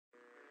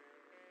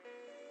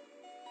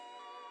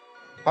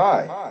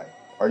Hi,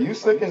 are you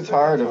sick and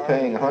tired of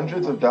paying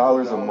hundreds of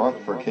dollars a month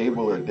for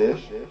cable or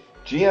dish?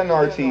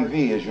 GNR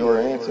TV is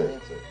your answer.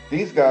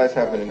 These guys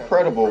have an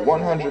incredible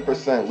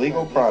 100%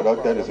 legal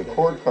product that is a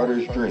cord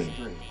cutter's dream.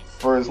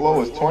 For as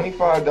low as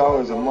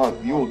 $25 a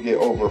month, you will get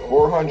over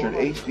 400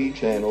 HD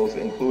channels,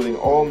 including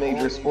all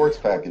major sports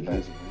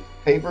packages,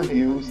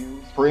 pay-per-views,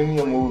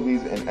 premium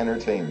movies, and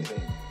entertainment.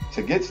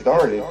 To get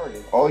started,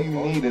 all you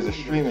need is a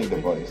streaming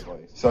device,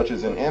 such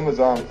as an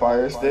Amazon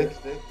Fire Stick,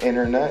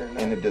 internet,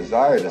 and a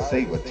desire to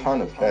save a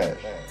ton of cash.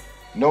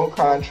 No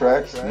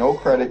contracts, no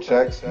credit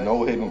checks,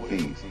 no hidden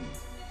fees.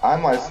 I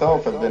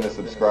myself have been a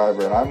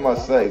subscriber, and I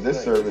must say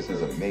this service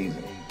is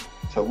amazing.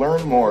 To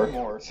learn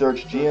more,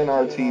 search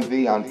GNR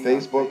TV on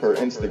Facebook or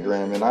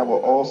Instagram, and I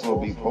will also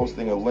be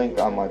posting a link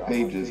on my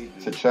pages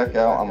to check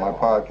out on my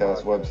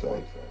podcast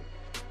website.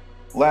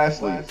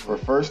 Lastly, for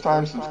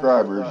first-time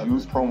subscribers,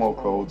 use promo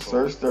code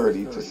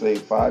SIRS30 to save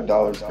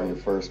 $5 for your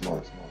first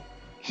month.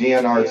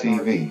 GNR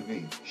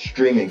TV,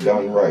 streaming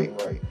done right.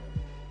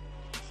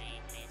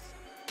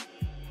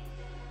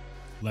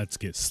 Let's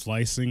get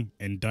slicing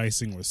and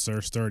dicing with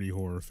Sir Sturdy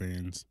horror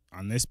fans.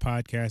 On this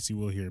podcast, you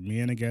will hear me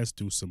and a guest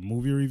do some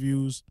movie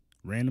reviews,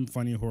 random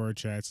funny horror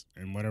chats,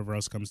 and whatever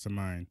else comes to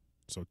mind.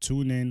 So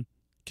tune in,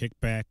 kick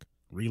back,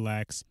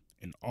 relax,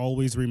 and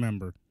always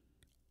remember,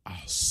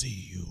 I'll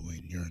see you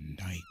in your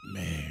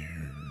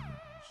nightmares.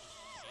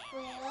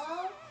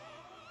 Well,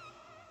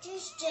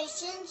 just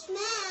Jason's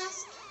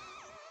mask.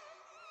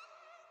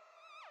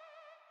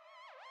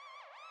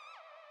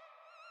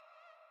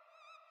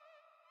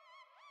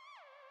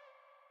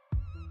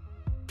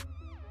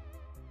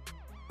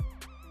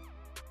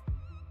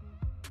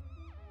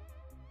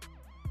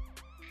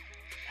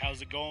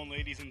 How's it going,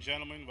 ladies and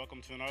gentlemen?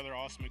 Welcome to another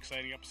awesome,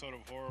 exciting episode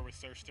of Horror with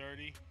Sir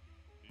Sturdy.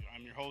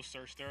 I'm your host,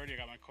 Sir Sturdy. I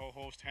got my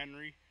co-host,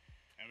 Henry,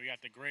 and we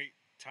got the great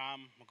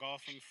Tom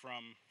McLOUGHLIN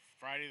from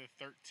Friday the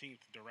 13th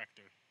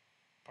director,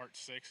 Part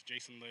 6,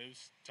 Jason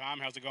Lives. Tom,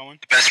 how's it going?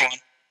 The best one.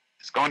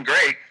 It's going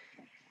great.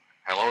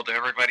 Hello to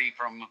everybody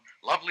from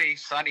lovely,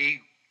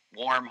 sunny,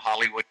 warm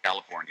Hollywood,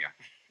 California.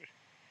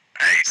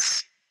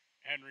 Nice.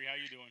 Henry, how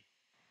you doing?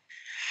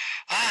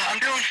 I'm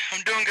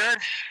doing good.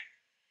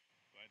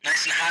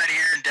 Nice and hot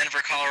here in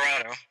Denver,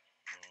 Colorado. Well,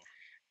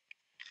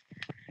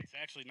 it's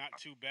actually not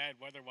too bad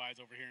weather-wise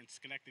over here in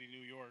Schenectady,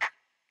 New York.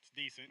 It's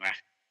decent.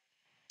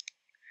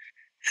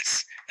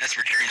 That's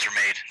where dreams are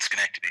made, in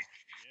Schenectady.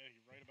 Yeah,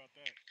 you're right about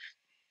that.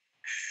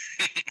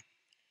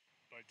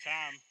 But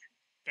Tom,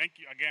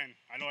 thank you again.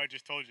 I know I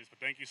just told you this,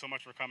 but thank you so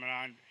much for coming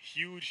on.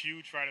 Huge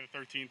Friday the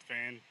 13th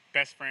fan.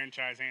 Best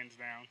franchise, hands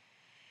down.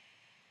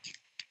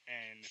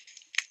 And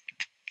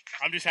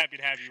I'm just happy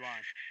to have you on.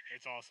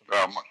 It's awesome.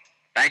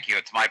 Thank you.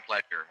 It's my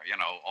pleasure.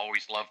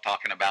 Always love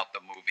talking about the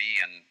movie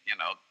and,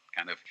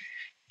 kind of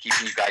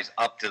keeping you guys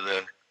up to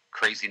the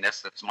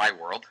craziness that's my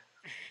world.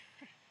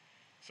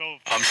 So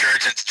I'm sure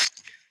it's...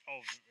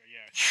 Oh,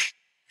 yeah.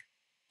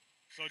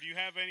 So do you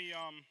have any,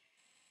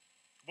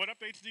 what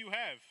updates do you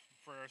have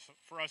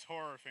for us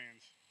horror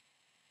fans?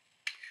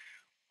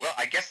 Well,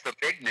 I guess the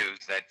big news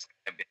that's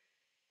been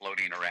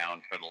floating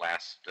around for the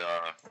last,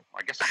 about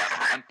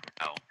a month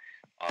now,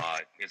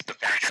 is the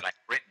fact that I've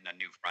written a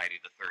new Friday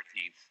the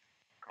 13th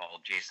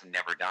called Jason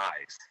Never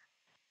Dies.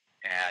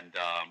 And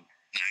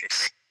it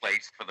takes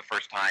place for the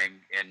first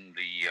time in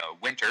the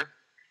winter,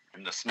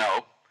 in the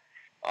snow.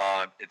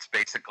 It's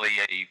basically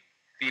a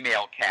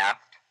female cast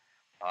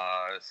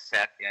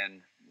set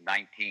in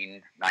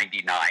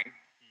 1999.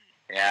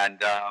 And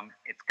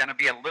it's going to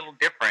be a little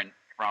different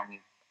from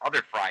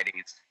other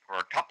Fridays for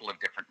a couple of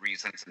different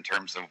reasons in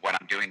terms of what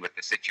I'm doing with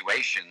the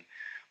situation.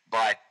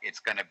 But it's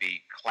going to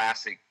be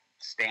classic,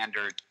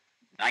 standard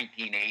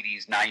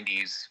 1980s,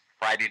 90s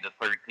Friday the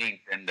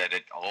 13th, and that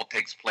it all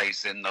takes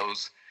place in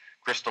those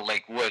Crystal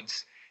Lake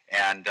woods.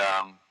 And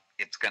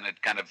it's going to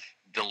kind of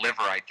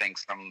deliver, I think,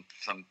 some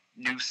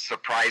new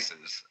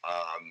surprises,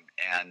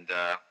 and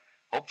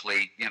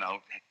hopefully,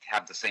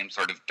 have the same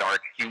sort of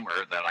dark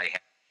humor that I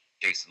have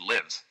Jason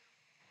Lives.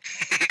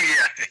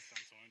 Yeah. That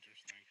sounds so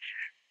interesting.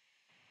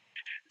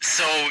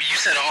 So you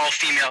said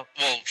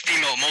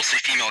mostly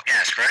female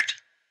cast,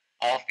 correct?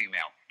 All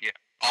female, yeah.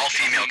 All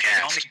female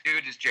cast. The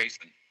only dude is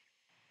Jason.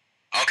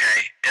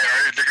 Okay.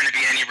 Are there going to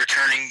be any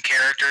returning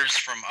characters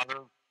from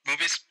other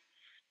movies?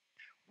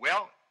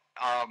 Well,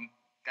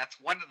 that's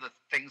one of the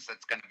things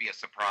that's going to be a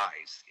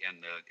surprise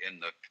in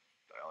the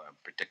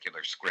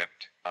particular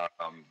script,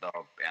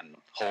 and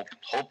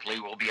hopefully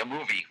will be a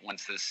movie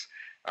once this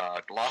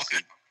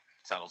lawsuit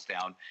settles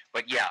down.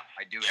 But yeah,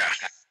 I do have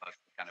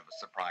kind of a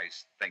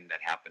surprise thing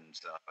that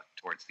happens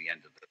towards the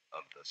end of the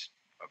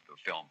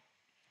film.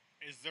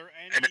 Is there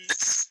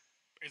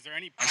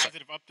any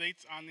positive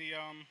updates on the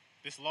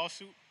this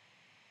lawsuit?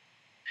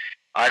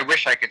 I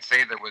wish I could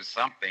say there was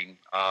something.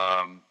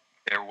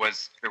 There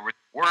was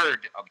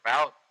word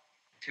about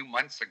 2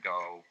 months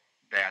ago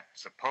that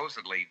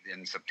supposedly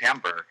in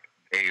September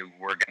they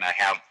were going to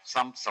have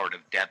some sort of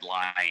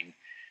deadline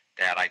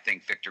that I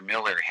think Victor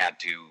Miller had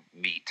to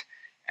meet,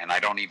 and I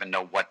don't even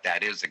know what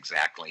that is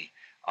exactly.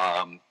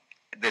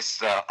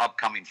 this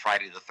upcoming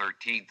Friday the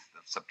 13th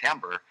of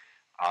September,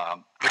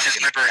 which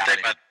is my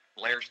birthday, but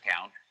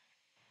Blairstown,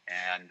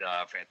 and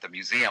at the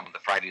museum, the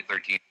Friday the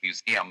 13th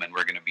museum, and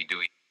we're going to be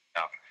doing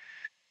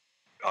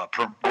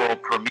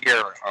world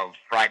premiere of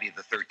Friday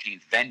the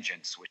 13th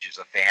Vengeance, which is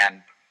a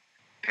fan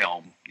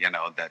film,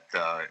 that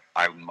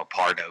I'm a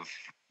part of.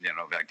 I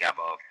have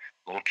a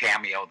little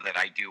cameo that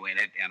I do in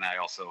it, and I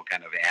also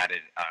kind of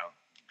added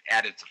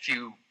a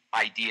few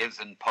ideas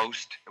in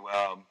post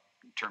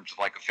in terms of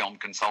like a film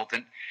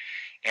consultant.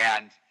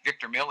 And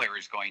Victor Miller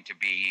is going to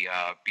be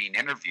being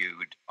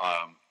interviewed,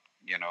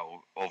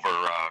 over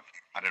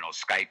I don't know,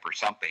 Skype or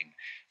something.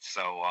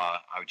 So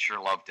I would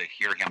sure love to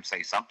hear him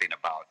say something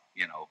about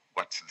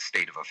what's the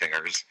state of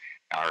affairs,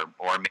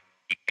 or maybe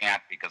he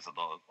can't because of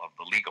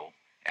the legal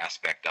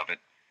aspect of it.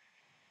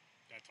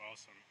 That's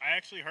awesome. I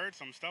actually heard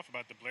some stuff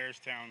about the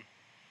Blairstown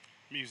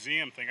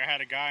Museum thing. I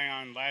had a guy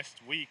on last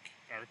week.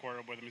 I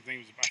recorded with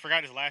him. I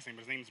forgot his last name,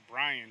 but his name's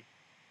Brian,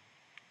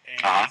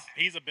 and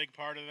he's a big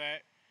part of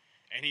that.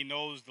 And he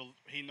knows the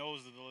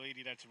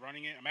lady that's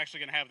running it. I'm actually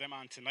gonna have them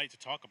on tonight to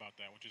talk about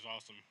that, which is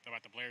awesome,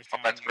 about the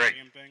Blairstown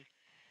Museum thing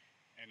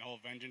and the whole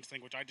Vengeance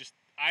thing, which I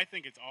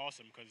think it's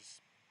awesome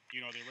because the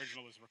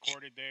original was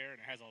recorded there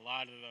and it has a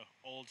lot of the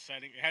old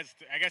setting. It has,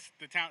 I guess,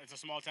 the town. It's a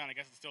small town. I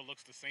guess it still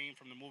looks the same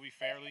from the movie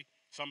fairly.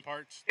 Some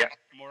parts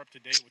more up to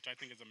date, which I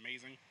think is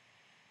amazing.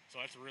 So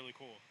that's really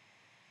cool.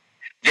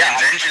 Yeah,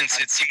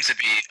 Vengeance. It seems to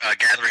be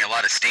gathering a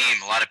lot of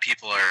steam. A lot of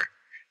people are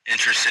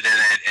interested in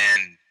it,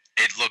 and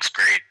it looks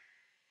great.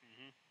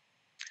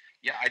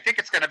 Yeah, I think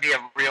it's going to be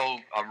a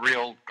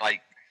real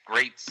like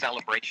great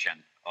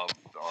celebration of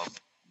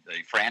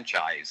the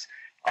franchise,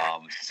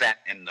 set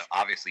in the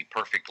obviously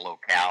perfect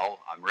locale.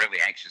 I'm really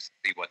anxious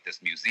to see what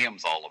this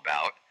museum's all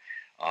about,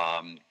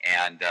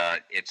 and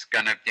it's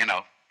going to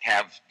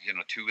have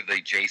two of the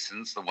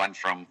Jasons, the one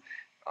from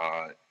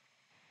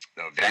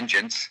the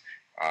Vengeance,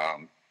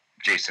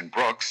 Jason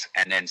Brooks,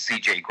 and then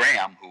C.J.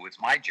 Graham, who was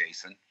my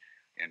Jason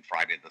in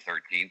Friday the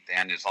 13th,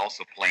 and is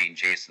also playing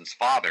Jason's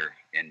father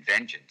in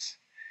Vengeance.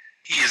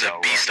 He is a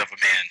beast of a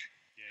man.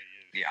 Yeah,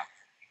 he is.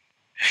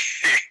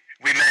 Yeah.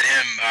 We met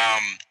him,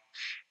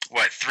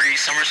 3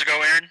 summers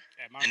ago, Aaron?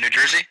 In New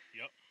Jersey?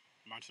 Yep.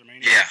 Monster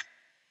Mania. Yeah.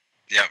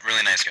 Yeah,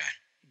 really nice guy.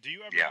 Do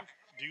you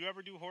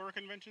ever do horror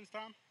conventions,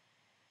 Tom?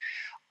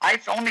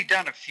 I've only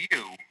done a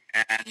few,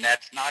 and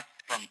that's not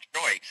from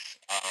choice.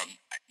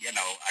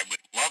 I would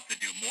love to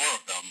do more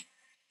of them,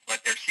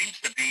 but there seems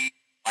to be,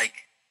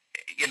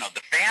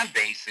 the fan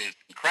base is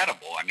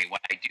incredible. I mean, when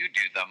I do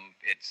them,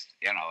 it's,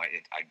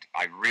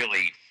 I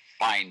really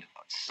find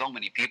so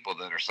many people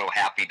that are so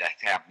happy to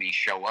have me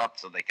show up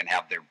so they can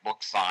have their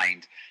book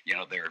signed,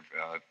 their,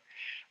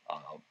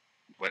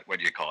 what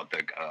do you call it,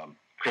 the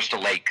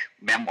Crystal Lake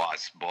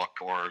Memoirs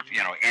book, or,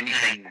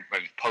 anything,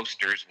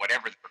 posters,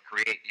 whatever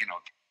they're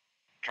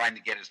trying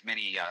to get as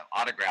many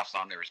autographs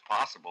on there as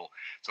possible.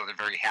 So they're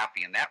very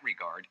happy in that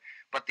regard.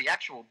 But the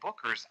actual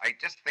bookers, I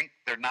just think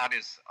they're not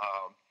as,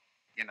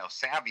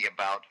 savvy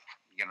about,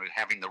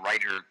 having the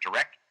writer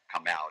direct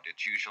come out.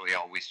 It's usually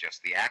always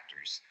just the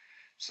actors.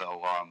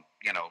 So,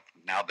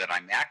 now that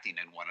I'm acting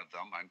in one of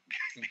them,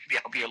 maybe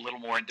I'll be a little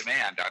more in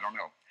demand. I don't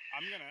know.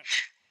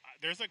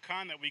 There's a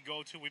con that we've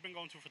been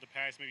going to for the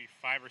past maybe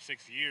 5 or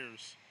 6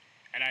 years,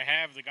 and I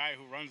have the guy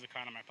who runs the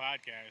con on my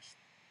podcast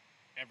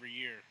every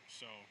year.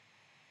 So,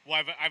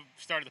 I've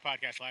started the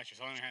podcast last year,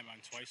 so I only had him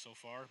on twice so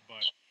far,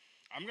 but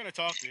I'm going to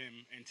talk to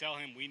him and tell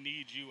him we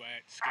need you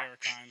at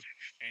Scaricon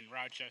in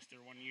Rochester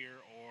one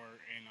year,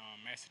 or in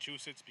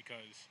Massachusetts,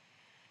 because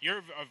you're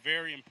a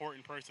very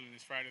important person in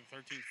this Friday the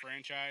 13th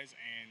franchise,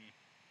 and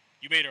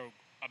you made an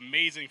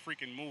amazing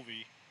freaking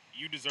movie.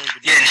 You deserve to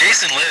be. Yeah, and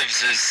Jason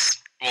Lives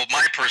is,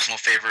 my personal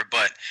favorite,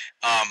 but,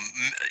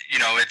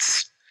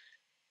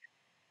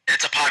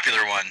 it's a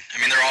popular one.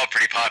 I mean, they're all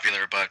pretty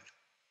popular, but,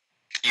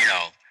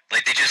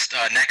 they just,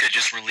 NECA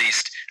just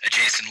released a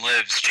Jason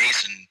Lives,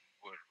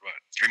 what,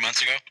 3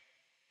 months ago?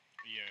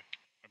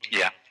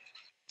 Yeah.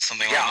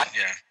 Something like that,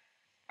 yeah.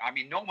 I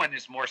mean, no one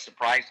is more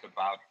surprised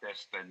about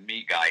this than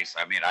me, guys.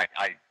 I mean,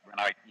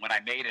 when I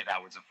made it, I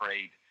was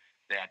afraid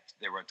that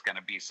there was going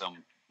to be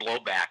some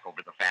blowback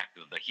over the fact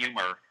of the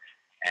humor,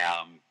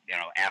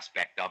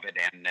 aspect of it,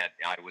 and that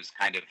I was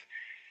kind of,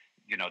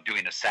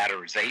 doing a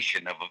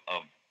satirization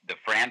of the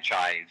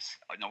franchise.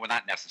 No, well,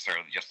 not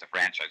necessarily just the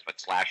franchise, but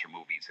slasher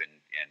movies in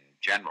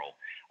general.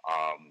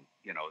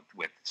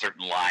 With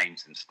certain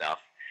lines and stuff.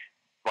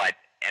 But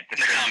at the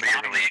same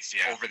time,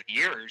 over the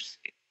years,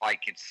 it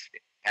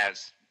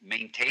has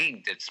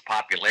maintained its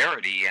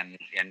popularity, and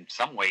in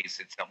some ways,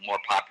 it's more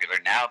popular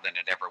now than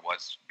it ever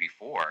was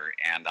before.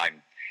 And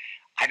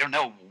I don't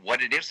know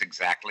what it is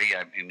exactly.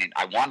 I mean,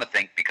 I want to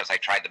think because I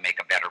tried to make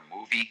a better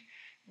movie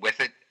with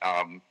it,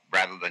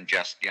 rather than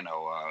just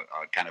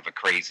kind of a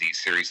crazy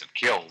series of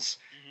kills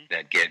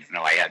that get.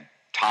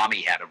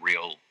 Tommy had a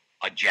real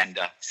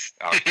agenda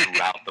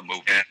throughout the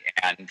movie,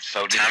 and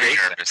so did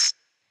Jason.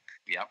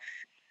 Yep.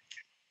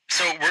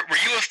 So, were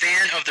you a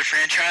fan of the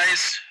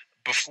franchise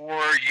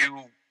before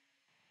you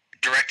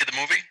directed the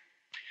movie?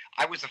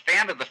 I was a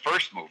fan of the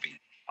first movie.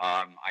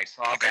 I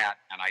saw that,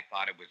 and I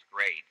thought it was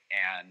great.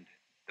 And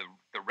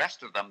the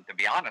rest of them, to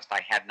be honest,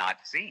 I had not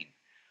seen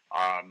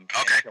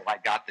until I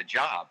got the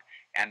job.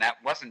 And that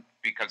wasn't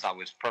because I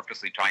was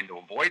purposely trying to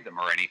avoid them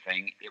or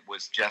anything. It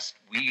was just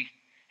we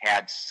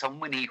had so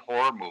many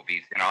horror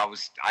movies. You know,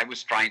 I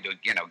was trying to,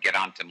 you know, get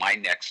onto my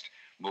next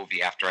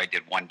movie after I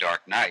did One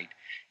Dark Night,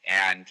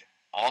 and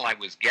all I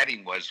was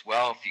getting was,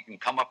 well, if you can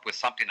come up with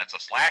something that's a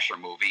slasher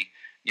movie,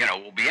 you know,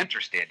 we'll be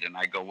interested. And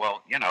I go,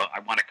 well, you know, I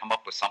want to come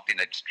up with something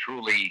that's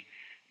truly,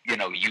 you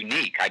know,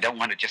 unique. I don't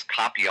want to just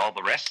copy all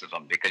the rest of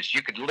them, because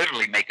you could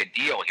literally make a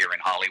deal here in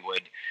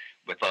Hollywood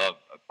with a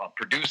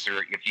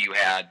producer if you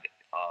had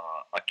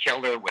a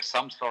killer with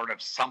some sort of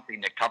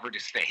something that covered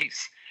his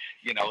face,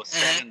 you know,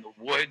 set in the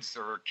woods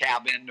or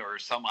cabin or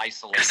some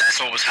isolation. Because that's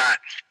what was hot.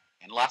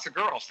 And lots of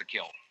girls to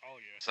kill. Oh,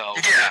 yeah. So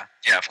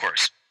yeah, of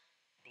course.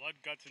 Blood,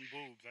 guts, and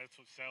boobs. That's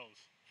what sells.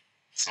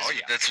 Oh,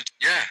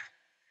 yeah.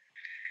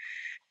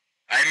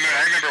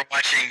 I remember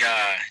watching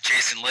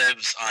Jason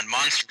Lives on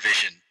Monster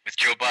Vision with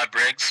Joe Bob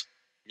Briggs.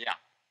 Yeah.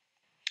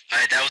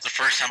 That was the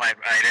first time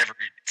I'd ever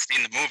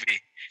seen the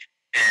movie.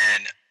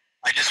 And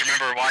I just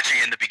remember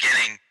watching in the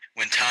beginning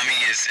when Tommy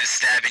is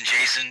stabbing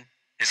Jason,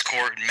 his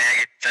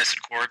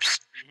maggot-infested corpse,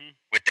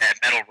 with that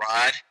metal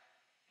rod.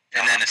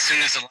 And then as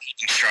soon as the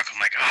lightning struck, I'm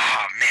like,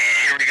 oh, man,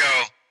 here we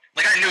go.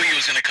 Like, I knew he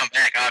was going to come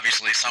back,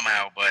 obviously,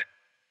 somehow. But,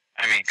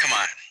 I mean, come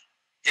on.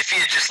 If he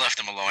had just left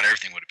him alone,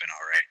 everything would have been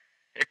all right.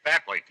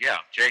 Exactly,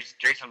 yeah.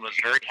 Jason was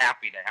very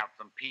happy to have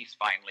some peace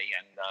finally.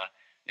 And,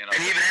 you know,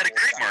 and he even had a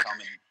grave marker.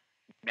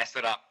 Mess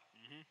it up.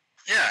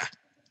 Yeah.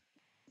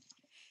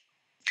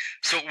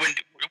 So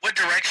what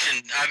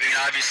direction? I mean,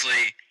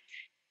 obviously,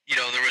 you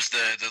know, there was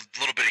the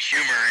little bit of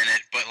humor in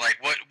it, but like,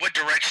 what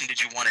direction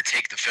did you want to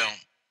take the film?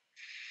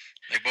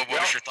 Like, what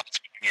was your thoughts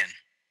going in?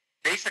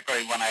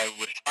 Basically, when I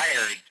was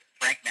hired,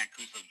 Frank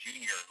Mancuso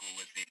Jr., who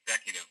was the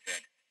executive that,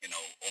 you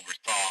know,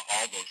 oversaw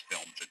all those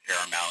films at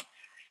Paramount,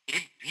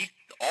 he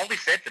all he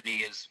said to me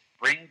is,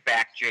 bring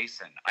back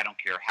Jason. I don't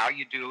care how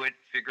you do it,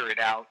 figure it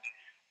out.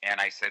 And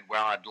I said,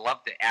 well, I'd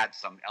love to add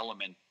some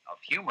element of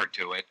humor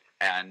to it.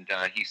 And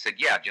he said,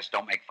 yeah, just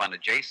don't make fun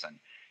of Jason.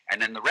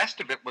 And then the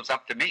rest of it was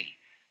up to me.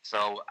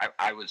 So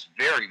I was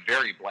very,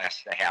 very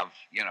blessed to have,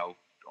 you know,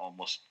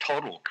 almost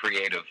total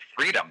creative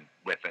freedom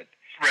with it.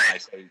 Right. I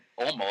say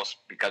almost,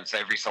 because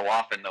every so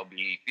often there'll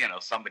be, you know,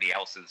 somebody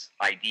else's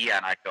idea,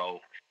 and I go,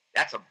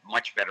 that's a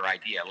much better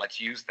idea. Let's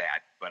use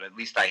that. But at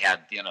least I had,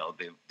 you know,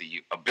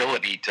 the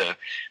ability to,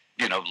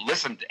 you know,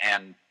 listen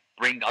and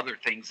bring other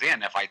things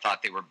in if I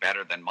thought they were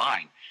better than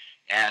mine.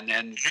 And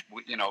then,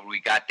 you know, we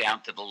got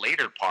down to the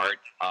later part.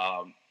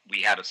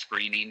 We had a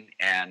screening,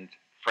 and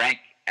Frank,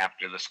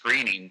 after the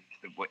screening,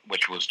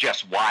 which was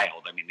just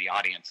wild. I mean, the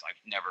audience, I've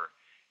never,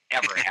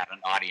 ever had an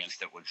audience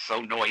that was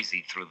so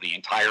noisy through the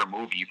entire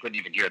movie. You couldn't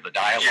even hear the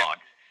dialogue.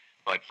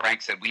 But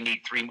Frank said, we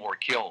need 3 more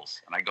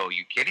kills. And I go,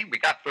 you kidding? We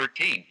got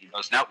 13. He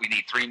goes, no, we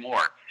need 3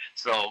 more.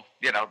 So,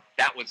 you know,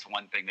 that was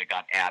one thing that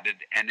got added.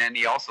 And then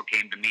he also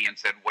came to me and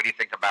said, what do you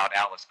think about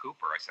Alice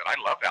Cooper? I said, I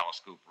love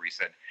Alice Cooper. He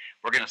said,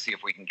 we're going to see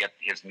if we can get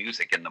his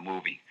music in the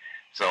movie.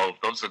 So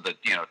those are the,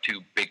 you know,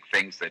 2 big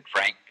things that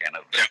Frank kind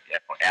of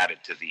added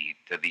to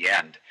the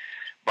end.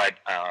 But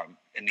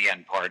in the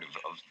end part of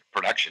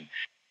production.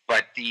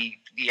 But the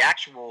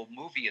actual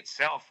movie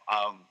itself,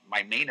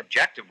 my main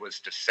objective was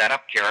to set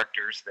up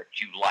characters that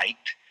you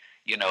liked,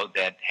 you know,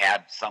 that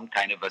had some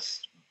kind of a,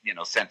 you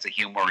know, sense of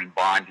humor and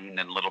bonding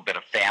and a little bit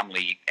of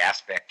family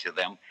aspect to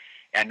them.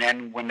 And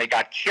then when they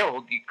got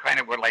killed, you kind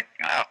of were like,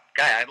 oh,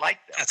 guy, I like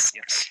that.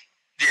 You know?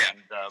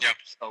 Yeah.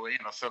 So, you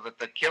know, so that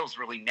the kills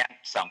really meant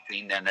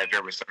something, and that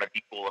there was sort of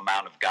equal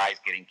amount of guys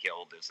getting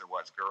killed as there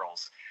was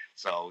girls.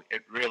 So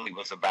it really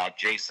was about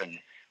Jason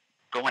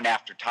going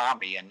after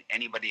Tommy, and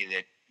anybody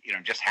that, you know,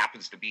 just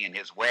happens to be in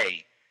his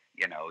way,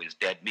 you know, is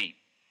dead meat.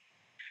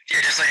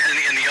 Yeah, just like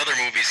in the other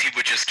movies, he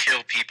would just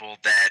kill people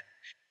that,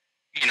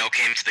 you know,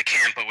 came to the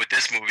camp. But with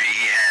this movie,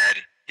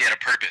 he had a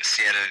purpose.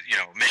 He had a, you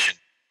know, mission,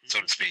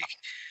 so to speak.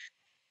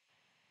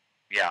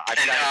 Yeah, I've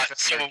got a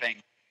similar thing.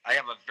 I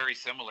have a very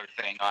similar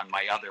thing on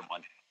my other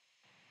one.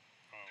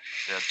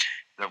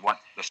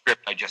 The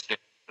script I just did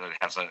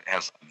has an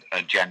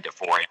agenda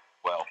for it.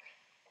 Well.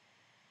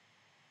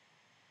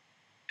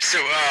 So,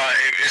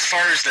 as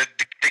far as the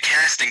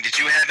casting, did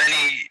you have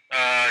any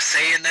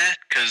say in that?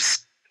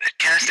 Because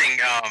casting,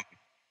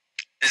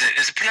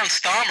 is it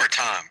pronounced Tom or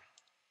Tom?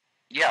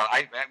 Yeah,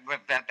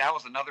 that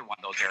was another one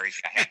of those areas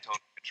I had total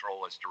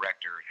control as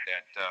director.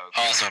 That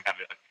awesome. Had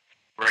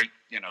a great,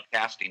 you know,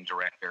 casting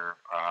director,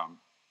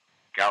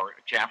 Gower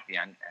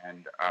Champion,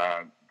 and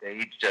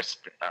they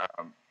just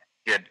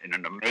did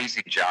an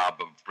amazing job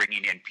of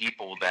bringing in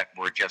people that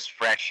were just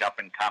fresh, up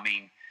and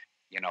coming.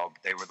 You know,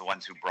 they were the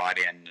ones who brought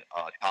in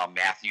Tom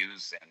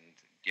Matthews, and,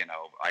 you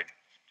know, I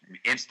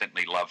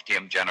instantly loved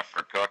him,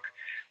 Jennifer Cook.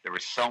 There were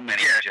so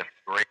many just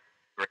great,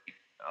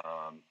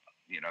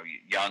 you know,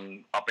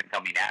 young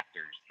up-and-coming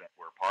actors that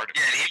were part of it.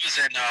 Yeah, and he was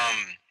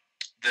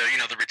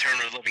in the Return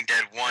of the Living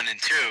Dead 1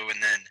 and 2, and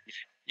then,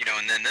 you know,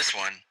 and then this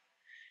one.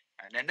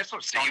 And then this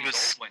was Tony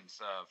Goldwyn's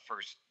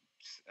first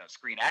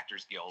Screen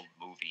Actors Guild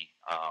movie.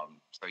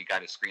 So he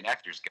got his Screen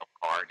Actors Guild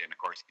card, and of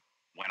course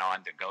he went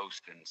on to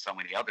Ghost and so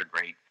many other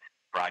great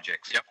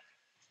projects. Yep.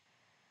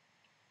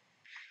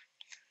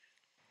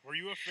 Were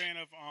you a fan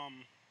of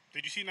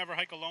did you see Never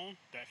Hike Alone,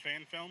 that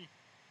fan film?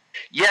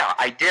 Yeah,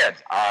 I did.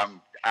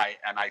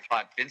 I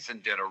thought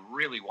Vincent did a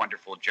really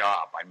wonderful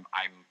job.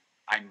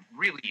 I'm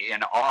really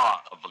in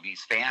awe of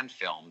these fan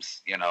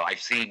films. You know,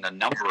 I've seen a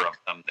number of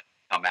them that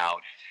come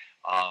out,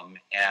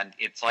 and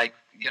it's like,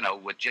 you know,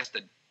 with just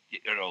a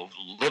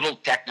little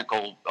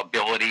technical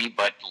ability,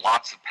 but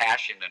lots of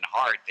passion and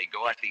heart, they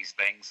go at these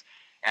things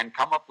and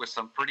come up with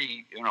some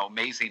pretty,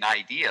 amazing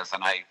ideas.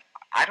 And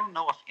I don't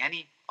know if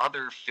any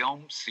other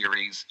film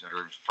series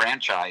or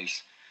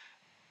franchise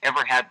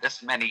ever had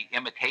this many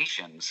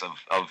imitations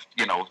of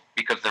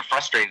because they're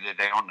frustrated that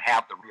they don't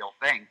have the real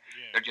thing.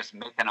 Yeah. They're just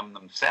making them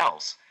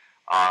themselves.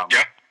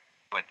 Yep.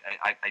 But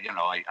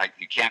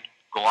you can't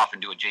go off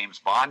and do a James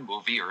Bond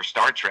movie or a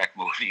Star Trek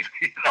movie,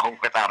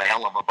 without a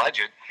hell of a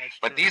budget. That's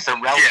But true. these are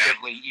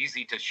relatively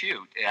easy to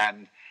shoot,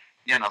 and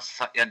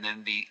and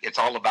then it's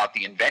all about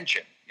the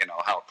invention,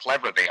 how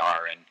clever they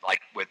are, and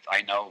like with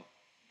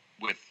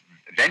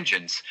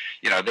Vengeance,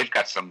 they've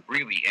got some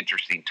really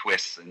interesting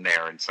twists in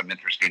there and some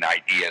interesting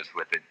ideas,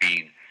 with it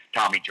being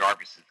Tommy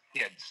Jarvis's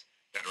kids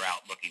that are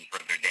out looking for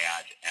their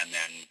dad, and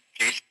then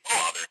Jason's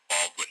father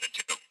involved with it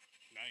too.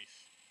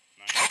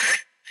 Nice. Okay.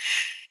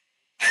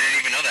 I didn't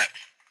even know that.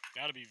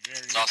 That'll be very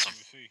That's interesting awesome.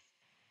 to see.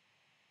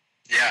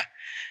 Yeah.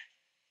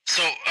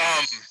 So,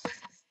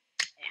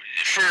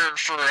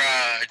 for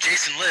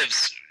Jason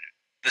Lives,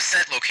 the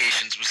set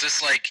locations, was this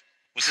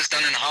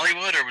done in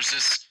Hollywood, or was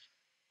this?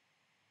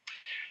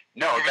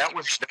 No, that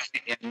was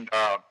in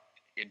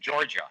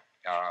Georgia.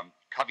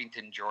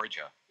 Covington,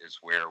 Georgia, is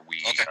where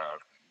we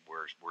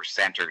were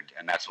centered,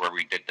 and that's where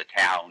we did the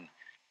town.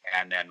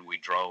 And then we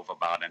drove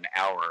about an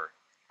hour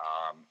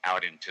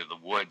out into the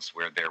woods,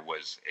 where there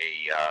was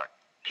a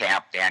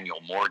Camp Daniel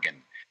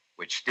Morgan,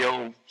 which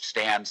still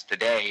stands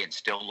today and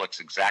still looks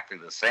exactly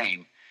the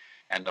same.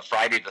 And the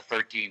Friday the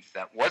 13th,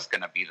 that was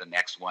going to be the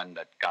next one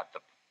that got the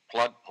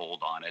plug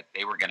pulled on it.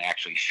 They were going to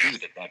actually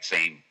shoot at that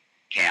same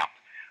camp.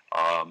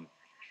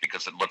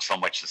 Because it looks so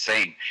much the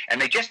same. And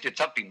they just did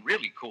something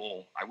really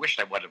cool. I wish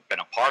I would have been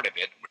a part of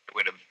it. It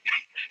would have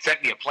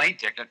sent me a plane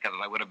ticket, because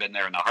I would have been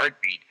there in a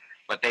heartbeat.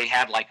 But they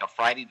had like a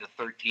Friday the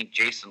 13th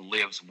Jason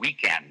Lives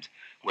weekend,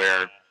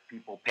 where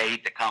people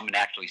paid to come and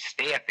actually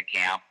stay at the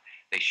camp.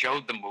 They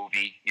showed the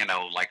movie,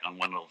 like on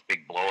one of those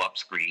big blow-up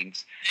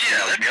screens.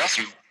 Yeah, that'd be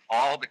awesome.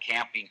 All the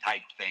camping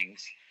type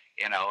things,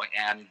 and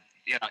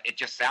it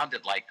just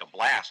sounded like a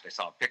blast. I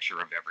saw a picture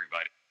of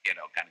everybody, kind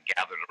of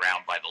gathered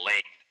around by the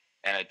lake.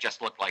 And it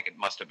just looked like it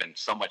must have been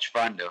so much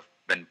fun to have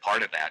been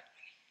part of that.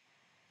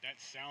 That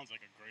sounds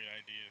like a great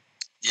idea.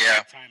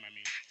 Yeah. Time, I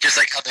mean. Just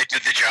like how they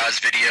did the Jaws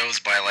videos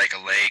by like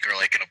a lake or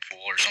like in a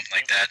pool or something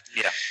like that.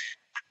 Yeah.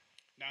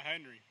 Now,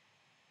 Henry,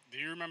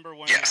 do you remember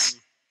when Yes.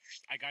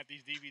 I got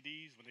these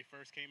DVDs when they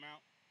first came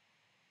out?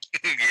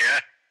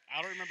 Yeah.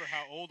 I don't remember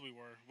how old we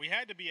were. We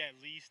had to be at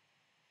least,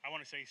 I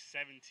want to say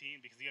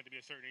 17, because you had to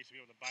be a certain age to be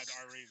able to buy the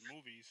R-rated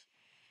movies.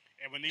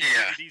 And when these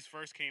DVDs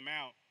first came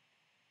out,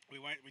 we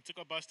took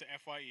a bus to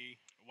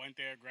FYE, went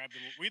there, grabbed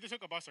them. We either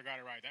took a bus or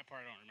got a ride. That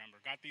part I don't remember.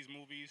 Got these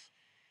movies,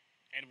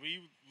 and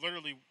we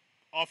literally,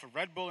 off of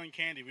Red Bull and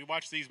candy, we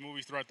watched these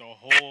movies throughout the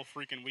whole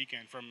freaking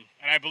weekend.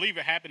 And I believe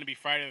it happened to be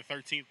Friday the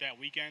 13th that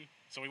weekend.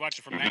 So we watched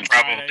it from that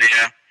Friday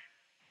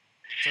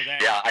to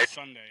that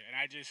Sunday. And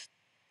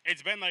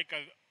it's been like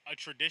a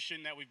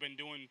tradition that we've been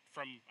doing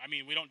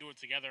we don't do it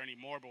together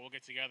anymore, but we'll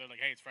get together like,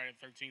 hey, it's Friday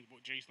the 13th.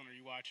 What Jason, are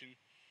you watching?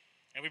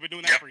 And we've been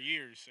doing that for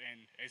years, and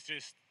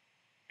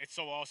it's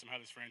so awesome how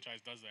this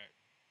franchise does that.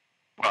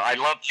 Well, I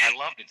love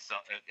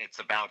it's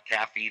about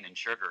caffeine and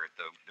sugar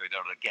to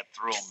get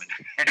through them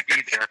and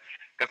be there,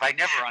 because I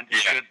never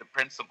understood the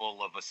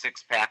principle of a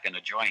 6-pack and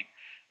a joint.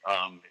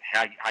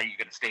 How you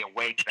going to stay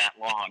awake that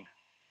long?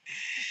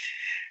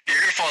 You're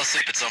going to fall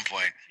asleep at some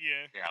point.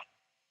 Yeah.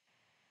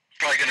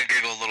 Probably going to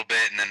giggle a little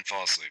bit and then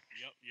fall asleep.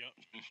 Yep.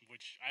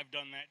 Which I've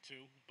done that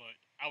too, but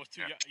I was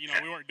too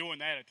young. We weren't doing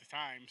that at the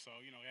time, so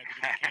we had to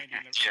get the candy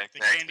and the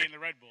candy and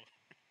the Red Bull.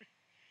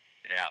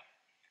 Yeah.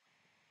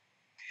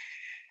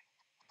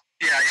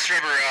 Yeah, I just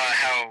remember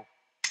how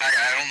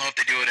I don't know if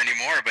they do it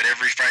anymore, but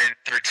every Friday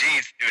the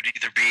 13th, it would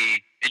either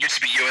be, it used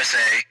to be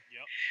USA,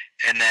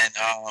 and then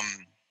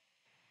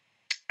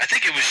I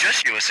think it was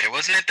just USA,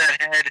 wasn't it?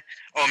 That had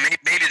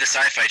maybe the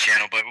Sci-Fi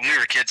Channel, but when we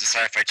were kids, the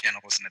Sci-Fi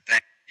Channel wasn't a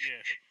thing.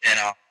 Yeah. And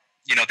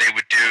they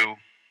would do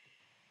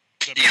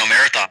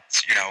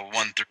marathons,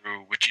 one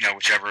through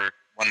whichever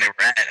one they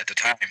were at the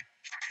time.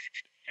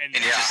 And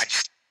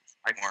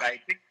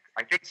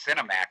I think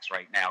Cinemax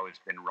right now has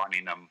been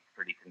running them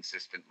pretty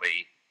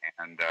consistently,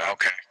 and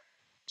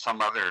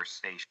some other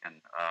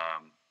station.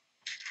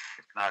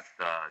 It's not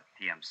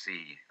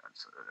TMC.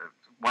 It's,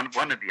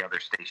 one of the other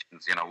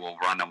stations, will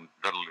run them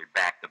literally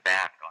back to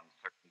back on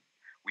certain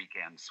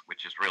weekends,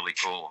 which is really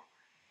cool.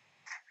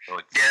 So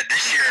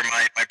this year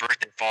my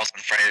birthday falls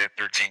on Friday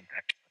the 13th.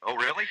 Oh,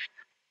 really?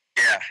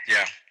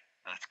 Yeah.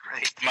 That's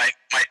great. My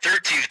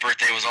 13th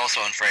birthday was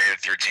also on Friday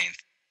the 13th.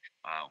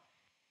 Wow.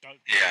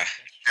 Yeah,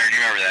 Aaron, you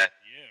remember that?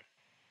 Yeah.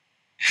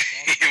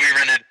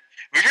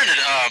 we rented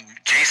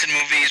Jason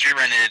movies. We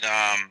rented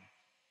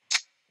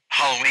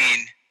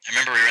Halloween. I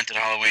remember we rented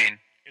Halloween.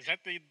 Is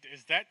that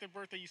the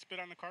birthday you spit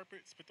on the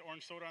carpet? Spit the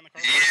orange soda on the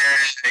carpet?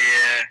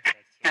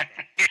 Yeah. Okay.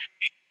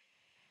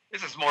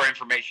 This is more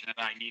information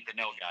than I need to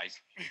know,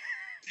 guys.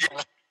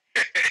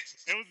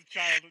 It was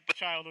a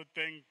childhood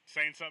thing,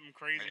 saying something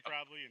crazy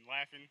probably and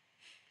laughing.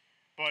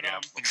 But yeah,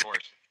 of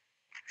course.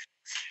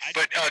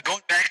 But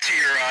going back to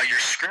your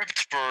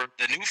script for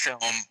the new film,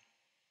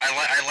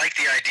 I like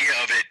the idea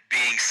of it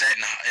being set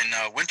in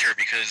winter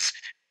because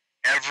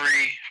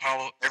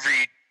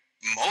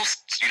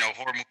most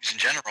horror movies in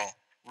general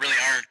really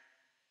aren't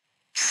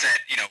set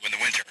in the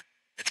winter.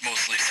 It's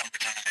mostly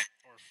summertime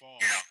or fall.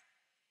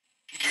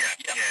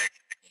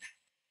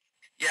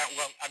 Yeah,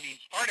 well, I mean,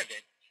 part of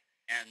it,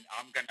 and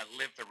I'm going to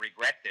live to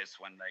regret this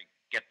when they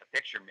get the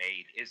picture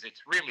made, is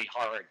it's really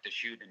hard to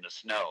shoot in the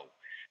snow.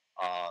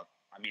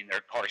 I mean, there,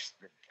 of course,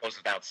 it goes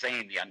without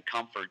saying the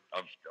uncomfort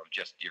of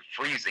just you're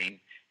freezing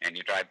and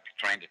you're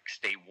trying to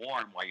stay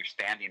warm while you're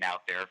standing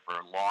out there for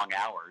long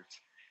hours,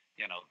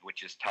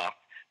 which is tough.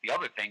 The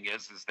other thing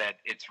is that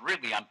it's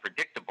really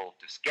unpredictable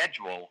to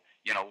schedule,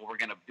 we're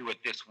going to do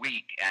it this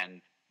week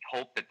and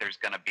hope that there's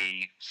going to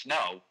be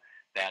snow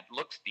that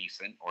looks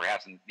decent or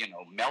hasn't,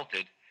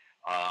 melted.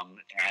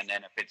 And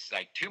then if it's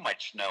like too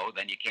much snow,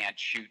 then you can't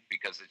shoot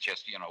because it's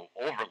just,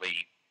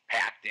 overly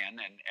packed in.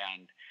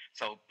 And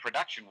so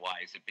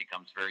production-wise, it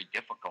becomes a very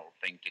difficult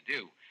thing to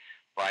do.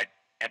 But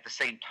at the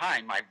same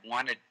time, I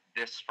wanted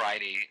this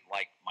Friday,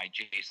 like my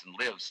Jason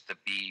Lives, to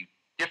be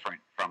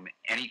different from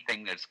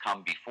anything that's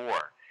come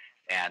before.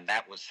 And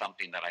that was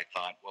something that I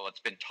thought, well, it's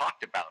been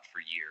talked about for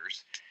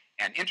years.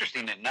 And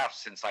interesting enough,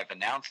 since I've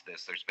announced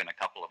this, there's been a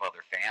couple of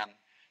other fan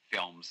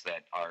films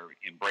that are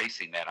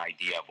embracing that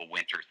idea of a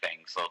winter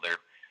thing. So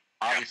they're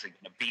obviously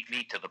going to beat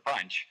me to the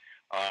punch.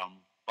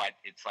 But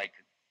it's like,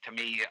 to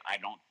me, I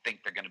don't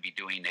think they're going to be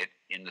doing it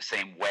in the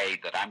same way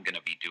that I'm going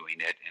to be doing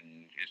it.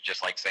 And it's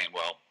just like saying,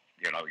 well,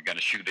 you're going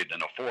to shoot it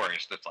in a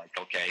forest. It's like,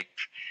 okay,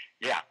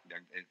 yeah,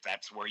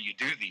 that's where you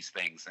do these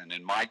things. And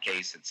in my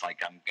case, it's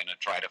like I'm going to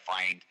try to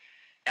find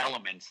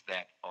elements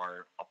that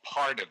are a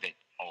part of it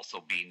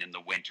also being in the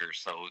winter.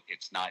 So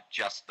it's not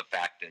just the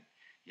fact that,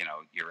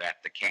 you're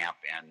at the camp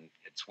and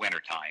it's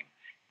wintertime.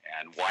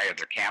 And why are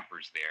there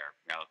campers there?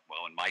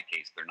 Well, in my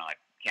case, they're not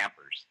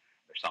campers.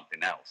 They're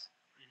something else.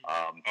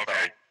 Okay. So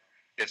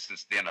this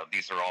is,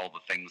 these are all the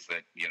things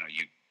that, you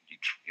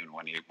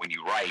when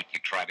you write, you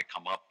try to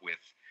come up with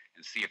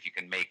and see if you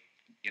can make,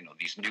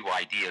 these new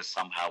ideas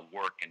somehow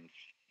work and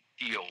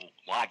feel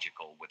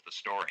logical with the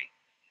story.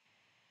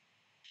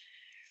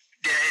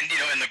 Yeah,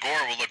 and the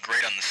gore will look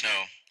great on the snow.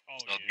 Oh,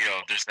 so,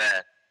 yeah. There's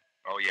that.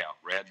 Oh, yeah,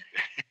 red.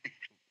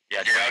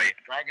 Yeah,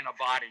 dragging a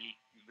body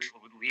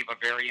would leave a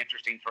very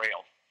interesting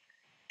trail.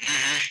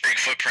 Mm-hmm. Big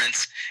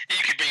footprints. You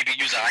could maybe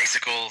use an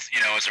icicle,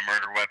 as a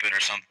murder weapon or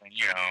something,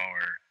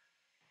 or.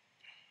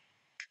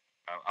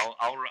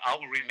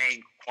 I'll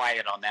remain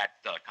quiet on that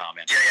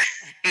comment.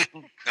 Yeah.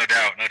 No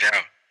doubt.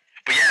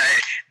 But yeah,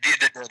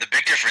 the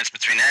big difference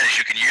between that is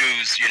you can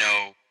use,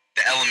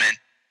 the element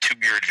to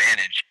your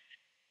advantage.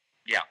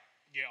 Yeah.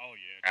 Yeah. Oh,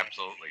 yeah.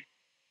 Absolutely.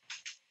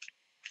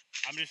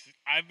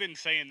 I've been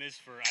saying this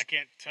for, I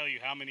can't tell you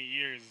how many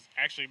years.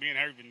 Actually, me and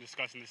Harry have been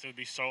discussing this. It would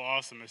be so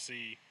awesome to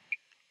see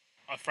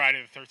a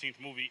Friday the 13th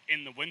movie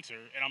in the winter.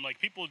 And I'm like,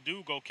 people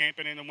do go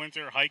camping in the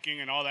winter,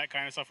 hiking and all that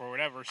kind of stuff or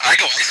whatever. So I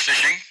go ice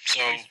fishing.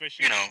 So,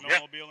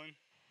 snowmobiling.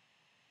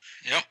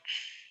 Yep.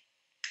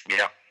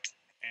 Yeah.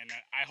 And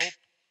I hope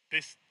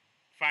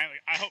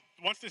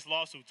once this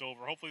lawsuit's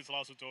over, hopefully this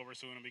lawsuit's over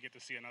soon and we get to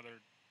see another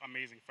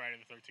amazing Friday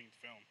the 13th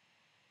film.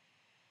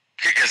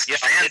 Because the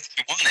fans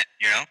want it,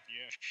 Yeah,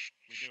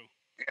 we do.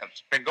 Yeah,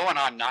 it's been going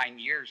on 9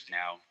 years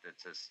now.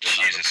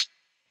 Jesus.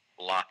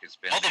 Block has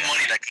been. All the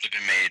money that could have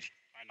been made.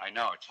 I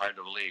know, it's hard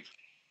to believe.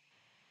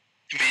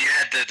 I mean, you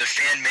had the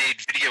fan-made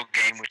video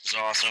game, which is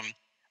awesome.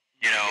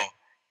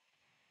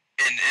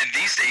 And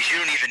these days you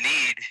don't even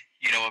need,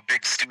 a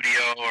big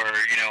studio or,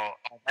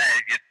 all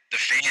that. The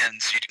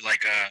fans, you do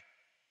like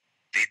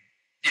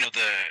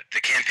the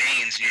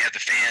campaigns, and you have the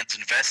fans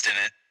invest in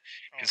it.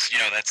 Because,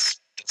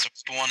 that's what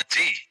people want to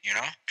see,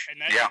 And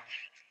that's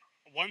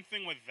one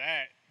thing with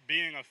that,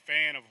 being a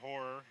fan of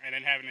horror and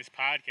then having this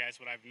podcast,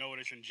 what I've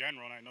noticed in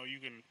general, and I know you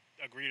can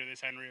agree to this,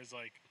 Henry, is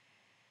like,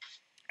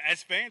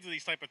 as fans of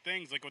these type of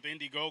things, like with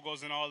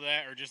Indiegogos and all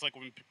that, or just like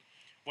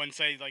when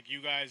say, like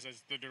you guys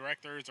as the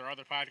directors or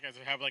other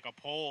podcasters have like a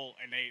poll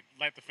and they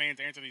let the fans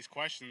answer these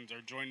questions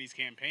or join these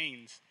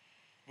campaigns,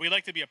 we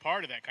like to be a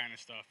part of that kind of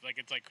stuff. Like,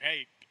 it's like,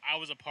 hey, I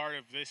was a part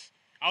of this.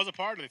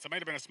 It might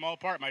have been a small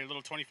part, my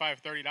little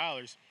 $25,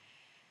 $30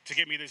 to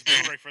get me this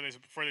Blu-ray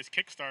for this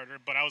Kickstarter,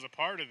 but I was a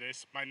part of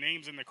this. My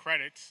name's in the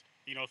credits.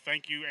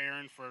 Thank you,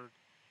 Aaron, for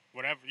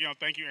whatever.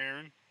 Thank you,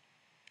 Aaron.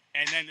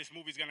 And then this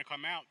movie's gonna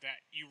come out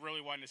that you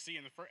really wanted to see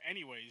in the first,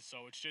 anyways.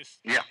 So it's just,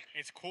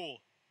 it's cool.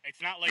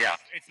 It's not like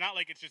it's not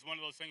like it's just one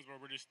of those things where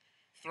we're just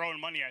throwing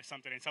money at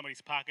something and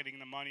somebody's pocketing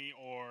the money,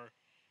 or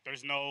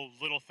there's no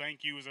little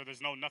thank yous, or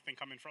there's no nothing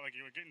coming from. Like,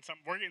 we're getting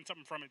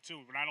something from it too.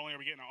 But not only are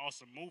we getting an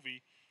awesome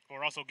movie, but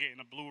we're also getting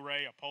a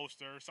Blu-ray, a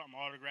poster, something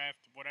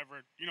autographed,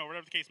 whatever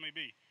whatever the case may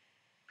be.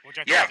 Which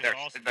I think is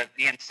awesome.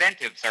 The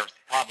incentives are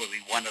probably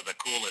one of the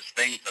coolest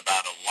things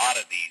about a lot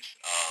of these,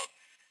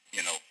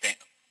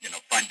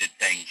 funded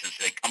things, is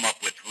they come up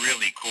with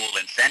really cool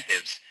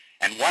incentives.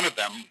 And one of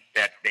them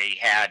that they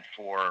had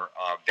for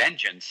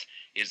Vengeance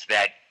is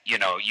that,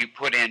 you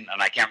put in,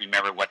 and I can't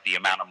remember what the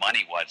amount of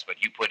money was, but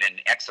you put in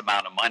X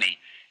amount of money,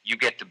 you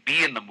get to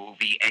be in the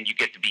movie, and you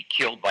get to be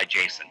killed by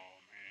Jason.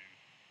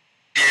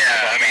 Yeah,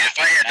 I mean, if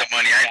I had the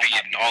money, I'd be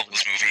in all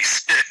those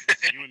movies.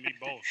 You and me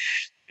both.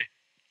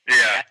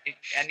 Yeah.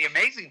 And the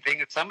amazing thing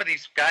is some of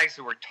these guys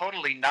who were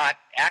totally not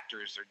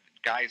actors, or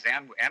guys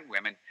and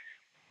women,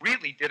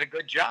 really did a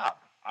good job.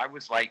 I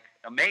was like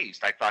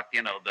amazed. I thought,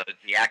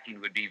 the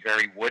acting would be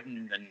very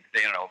wooden and,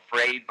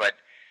 afraid, but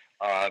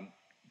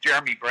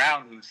Jeremy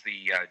Brown, who's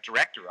the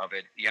director of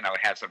it,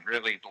 has a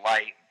really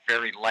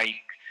very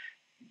light,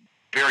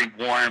 very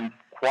warm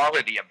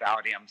quality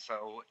about him.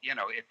 So,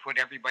 it put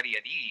everybody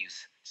at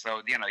ease.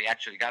 So, he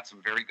actually got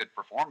some very good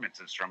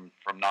performances from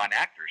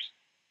non-actors.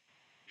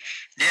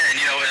 Yeah, and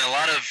and a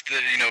lot of the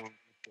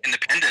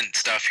independent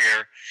stuff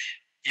here,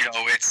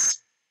 it's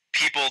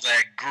people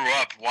that grew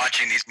up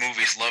watching these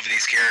movies, love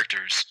these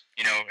characters,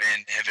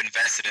 and have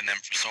invested in them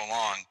for so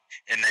long,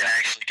 and then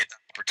actually get the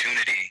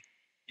opportunity,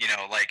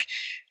 like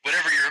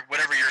whatever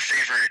your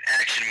favorite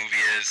action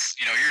movie is,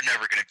 you're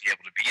never going to be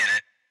able to be in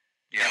it.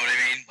 You know what I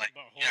mean? Like,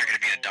 you're not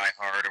going to be in a Die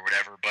Hard or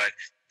whatever, but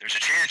there's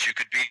a chance you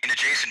could be in a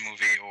Jason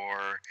movie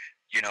or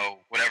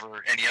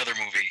whatever, any other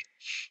movie,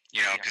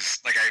 because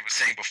like I was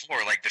saying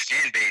before, like the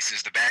fan base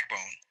is the backbone,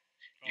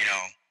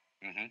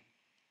 Mm-hmm.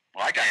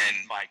 Well, I got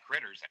eaten by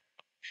critters.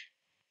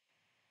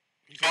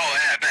 Oh,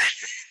 yeah.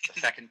 The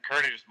second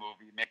Critters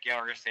movie, Mick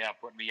Garcia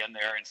put me in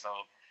there, and so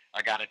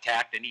I got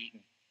attacked and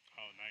eaten.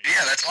 Oh, nice.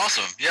 Yeah, that's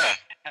awesome. Yeah.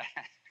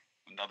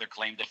 Another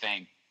claim to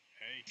fame.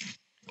 Hey.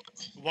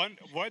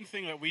 One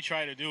thing that we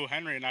try to do,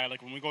 Henry and I,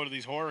 like when we go to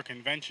these horror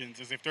conventions,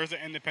 is if there's an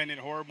independent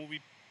horror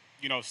movie,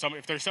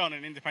 if they're selling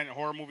an independent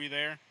horror movie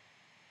there,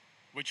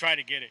 we try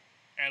to get it.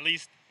 At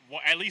least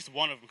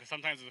one of them, because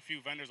sometimes there's a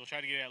few vendors will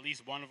try to get at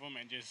least one of them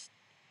and just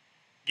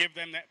give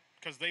them that,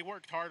 because they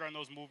worked hard on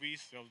those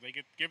movies, so they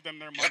give them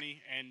their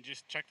money and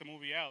just check the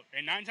movie out.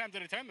 And 9 times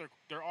out of 10,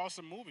 they're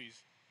awesome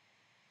movies.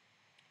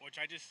 Which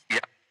I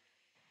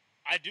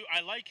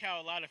like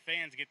how a lot of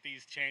fans get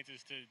these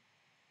chances to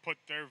put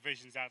their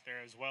visions out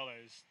there as well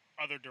as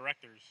other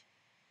directors.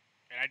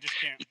 And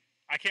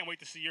I can't wait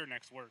to see your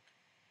next work.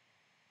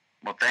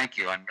 Well, thank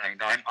you. I'm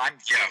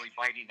really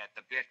biting at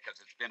the bit because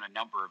it's been a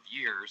number of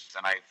years,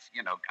 and I've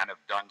kind of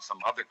done some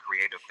other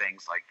creative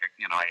things. Like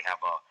I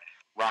have a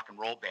rock and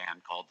roll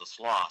band called the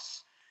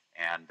Sloths,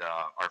 and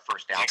our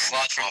first album is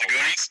called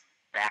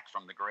Back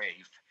from the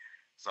Grave.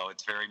 So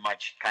it's very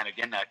much kind of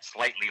in that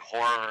slightly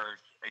horror,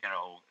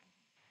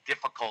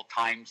 difficult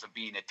times of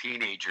being a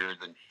teenager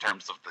in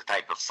terms of the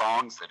type of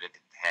songs that it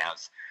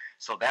has.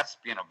 So that's,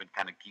 been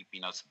kind of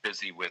keeping us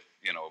busy with,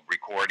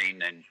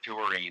 recording and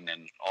touring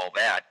and all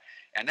that.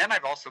 And then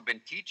I've also been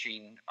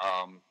teaching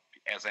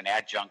as an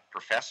adjunct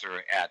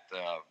professor at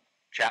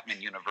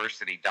Chapman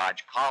University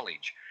Dodge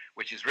College,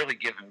 which has really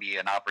given me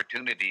an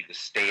opportunity to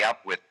stay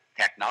up with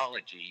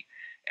technology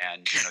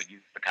and,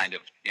 use the kind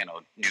of,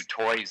 new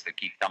toys that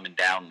keep coming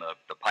down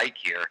the pike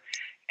here,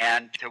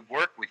 and to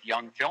work with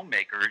young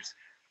filmmakers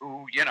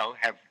who,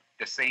 have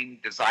the same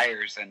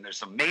desires. And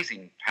there's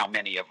amazing how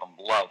many of them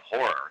love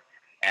horror.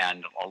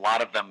 And a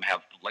lot of them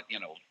have,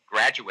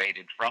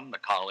 graduated from the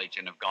college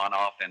and have gone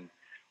off and,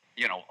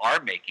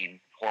 are making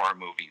horror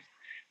movies.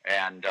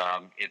 And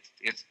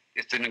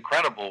it's an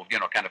incredible,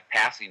 kind of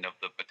passing of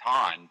the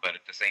baton. But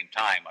at the same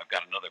time, I've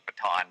got another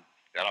baton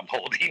that I'm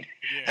holding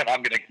that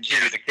I'm going to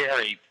continue to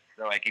carry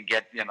so I can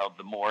get,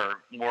 the more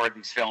of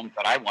these films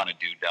that I want to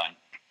do done.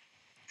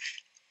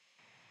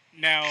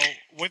 Now,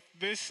 with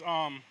this,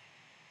 I'm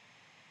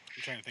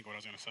trying to think what I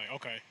was going to say.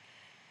 Okay.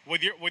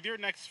 With your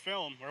next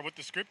film, or with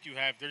the script you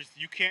have,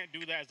 you can't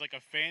do that as like a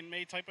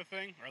fan-made type of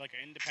thing, or like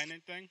an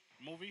independent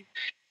movie?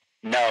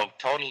 No,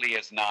 totally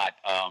is not.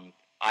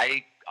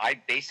 I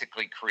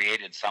basically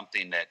created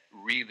something that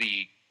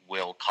really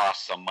will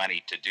cost some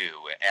money to do.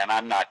 And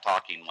I'm not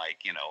talking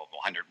like,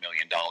 $100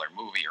 million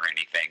movie or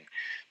anything,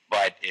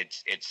 but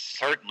it's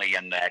certainly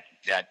in that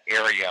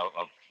area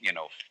of,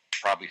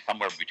 probably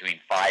somewhere between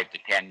 5 to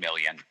 10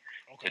 million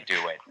to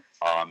do it.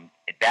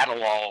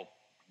 That'll all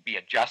be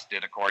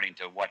adjusted according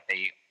to what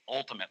they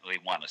ultimately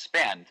want to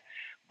spend.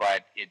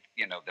 But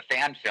the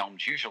fan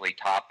films usually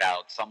top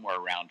out somewhere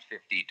around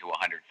 50 to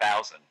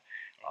 100,000,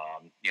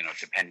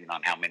 depending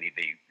on how many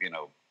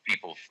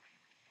people,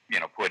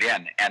 put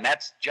in. And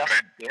that's just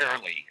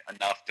barely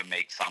enough to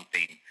make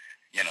something,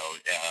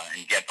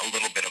 and get a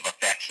little bit of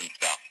effects and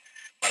stuff.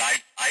 But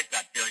I've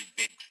got very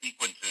big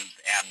sequences,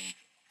 and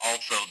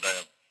also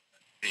the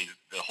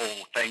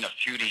whole thing of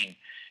shooting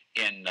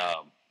in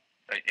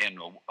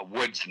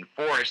woods and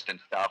forest and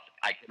stuff.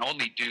 I can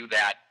only do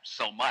that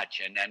so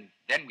much, and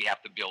then we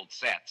have to build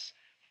sets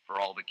for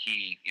all the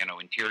key,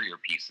 interior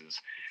pieces.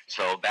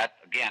 So that,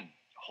 again,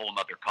 whole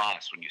nother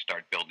cost when you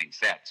start building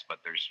sets, but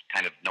there's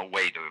kind of no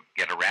way to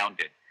get around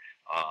it,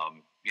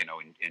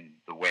 in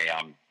the way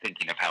I'm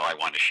thinking of how I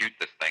want to shoot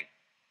this thing.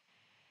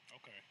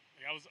 Okay.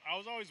 Yeah, I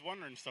was always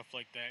wondering stuff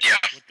like that. Yeah.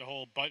 With the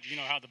whole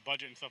how the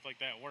budget and stuff like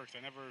that works.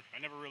 I never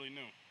really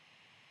knew.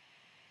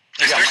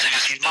 Especially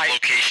just from the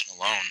location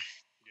alone.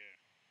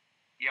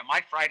 Yeah,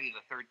 my Friday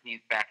the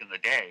 13th back in the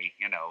day,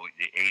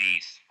 the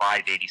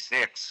 85,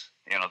 86,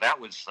 that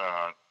was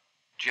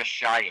just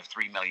shy of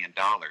 $3 million.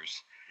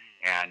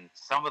 And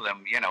some of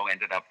them,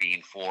 ended up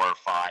being 4 or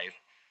 5.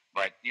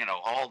 But,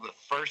 all the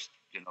first,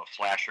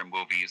 slasher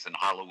movies and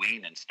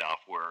Halloween and stuff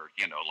were,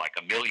 like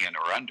 $1 million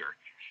or under.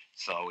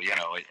 So,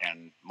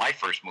 and my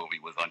first movie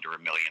was under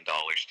 $1 million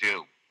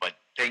too. But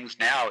things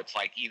now, it's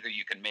like either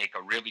you can make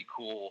a really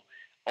cool,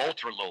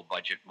 ultra low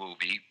budget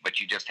movie, but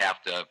you just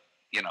have to,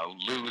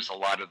 lose a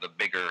lot of the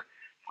bigger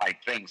type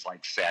things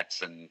like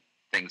sets and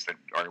things that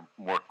are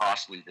more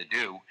costly to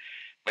do.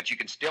 But you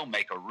can still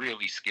make a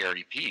really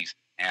scary piece.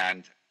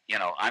 And,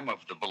 I'm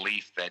of the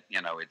belief that,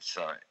 it's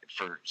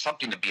for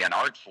something to be an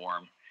art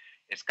form,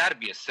 it's got to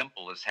be as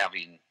simple as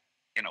having,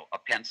 a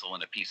pencil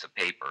and a piece of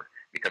paper,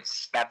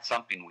 because that's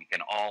something we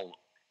can all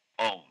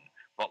own,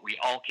 but we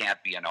all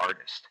can't be an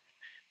artist.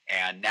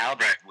 And now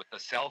that with the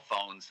cell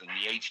phones and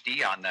the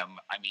HD on them,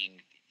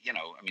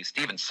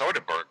 Steven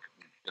Soderbergh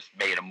just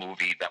made a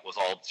movie that was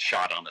all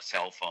shot on a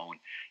cell phone.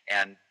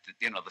 And,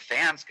 the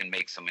fans can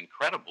make some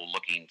incredible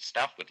looking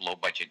stuff with low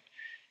budget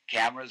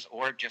cameras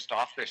or just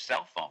off their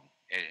cell phone.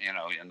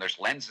 And there's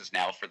lenses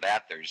now for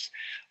that. There's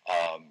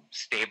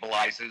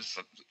stabilizers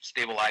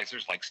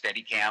like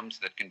Steadicams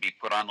that can be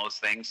put on those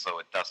things so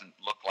it doesn't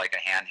look like a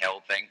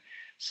handheld thing.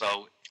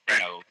 So,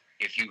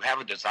 if you have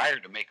a desire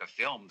to make a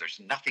film, there's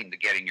nothing to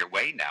get in your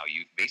way now.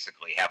 You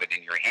basically have it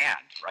in your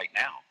hand right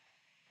now.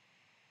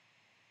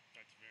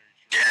 That's very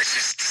true. Yeah, it's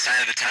just the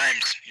sign of the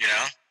times,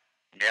 Yeah.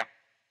 That's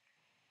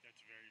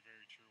very,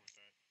 very true with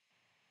that.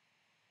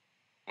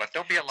 But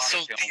there'll be a lot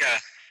of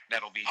films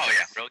that'll be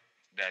brilliant.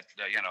 That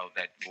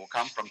that will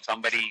come from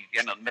somebody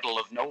in the middle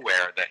of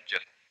nowhere that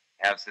just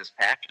has this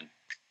passion,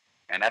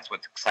 and that's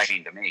what's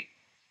exciting to me.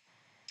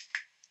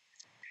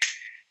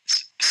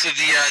 So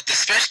the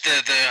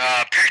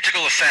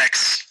practical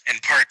effects in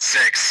Part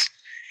 6.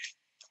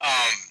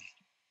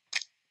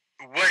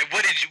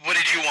 What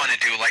did you want to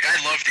do? Like, I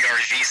love the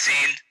RV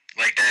scene.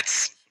 Like,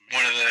 that's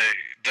one of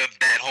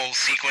that whole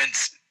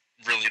sequence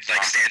really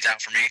like stands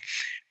out for me.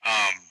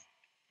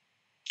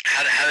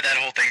 How did that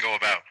whole thing go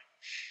about?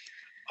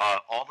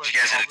 You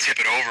guys had to tip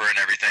it over and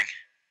everything.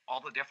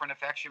 All the different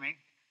effects, you mean?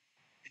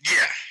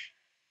 Yeah.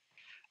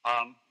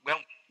 Well,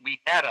 we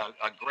had a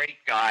great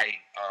guy,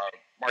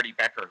 Marty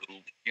Becker,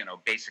 who,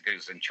 basically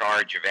was in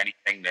charge of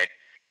anything that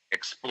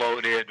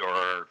exploded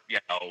or,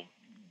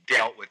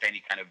 dealt with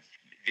any kind of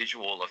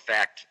visual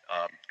effect,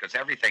 because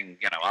everything,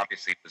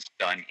 obviously was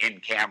done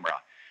in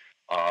camera.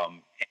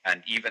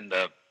 And even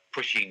the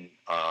pushing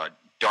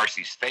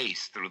Darcy's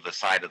face through the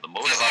side of the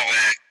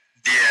motorhome.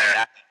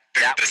 Yeah.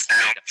 The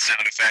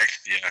sound effect,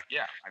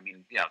 yeah.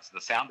 It's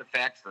the sound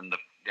effects, and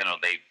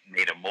they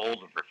made a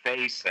mold of her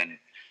face and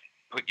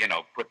put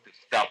the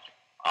stuff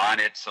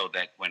on it so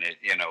that when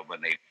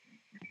they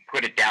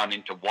put it down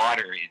into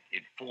water,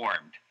 it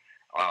formed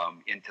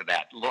into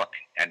that look,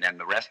 and then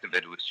the rest of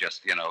it was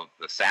just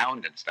the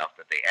sound and stuff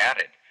that they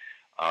added.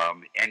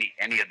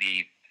 Any of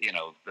the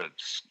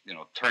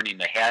turning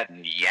the head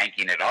and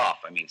yanking it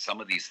off.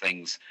 Some of these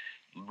things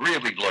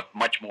really looked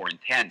much more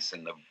intense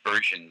in the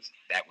versions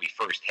that we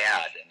first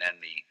had, and then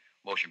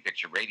the motion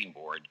picture rating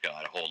board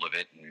got a hold of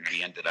it, and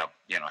we ended up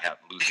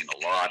losing a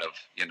lot of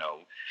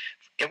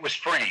it was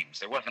frames.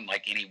 There wasn't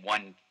like any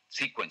one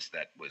sequence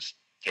that was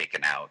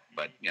taken out,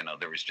 but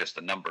there was just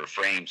a number of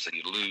frames, so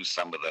you lose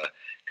some of the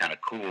kind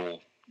of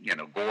cool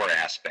gore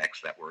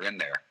aspects that were in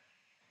there.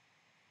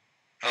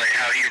 I like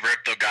how he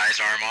ripped the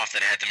guy's arm off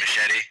that had the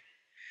machete.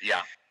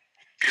 Yeah,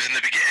 because in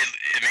the beginning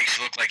it makes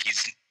it look like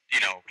he's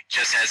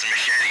just has a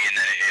machete, and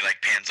then it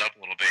like pans up a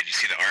little bit. You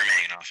see the arm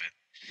hanging off it.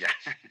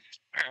 Yeah.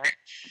 All right.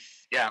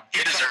 Yeah.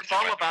 It's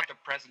all about the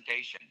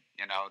presentation.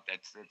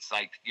 It's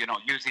like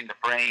using the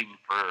frame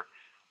for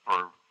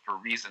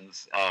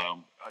reasons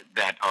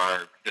that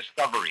are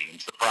discovery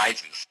and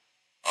surprises.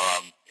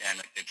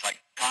 And it's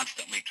like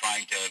constantly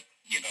trying to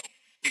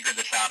figure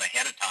this out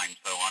ahead of time.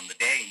 So on the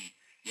day,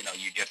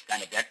 you just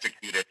kind of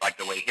execute it like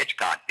the way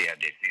Hitchcock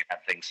did. You have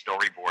things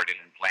storyboarded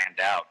and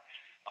planned out.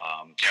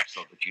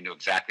 So that you knew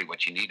exactly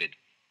what you needed.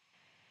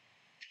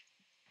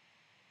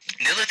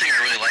 The other thing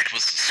I really liked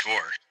was the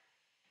score.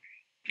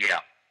 Yeah,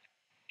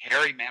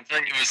 Harry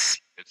Manfred is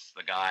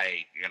the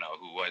guy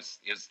who is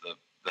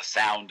the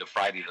sound of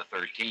Friday the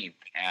 13th.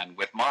 And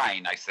with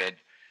mine, I said,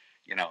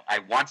 I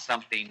want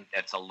something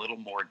that's a little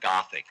more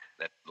gothic,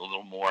 that's a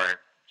little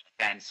more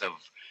sense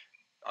of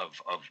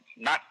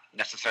not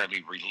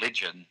necessarily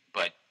religion,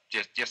 but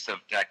just of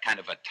that kind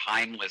of a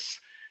timeless,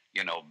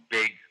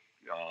 big.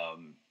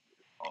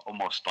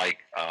 Almost like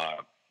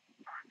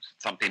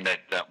something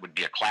that would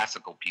be a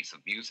classical piece of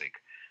music.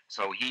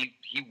 So he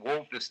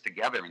wove this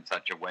together in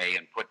such a way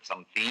and put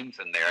some themes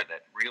in there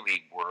that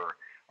really were,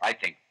 I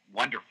think,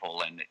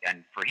 wonderful.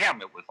 And for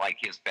him, it was like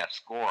his best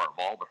score of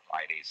all the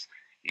Fridays.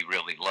 He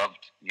really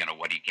loved,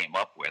 what he came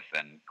up with.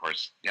 And of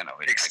course,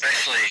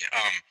 especially,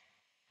 I'm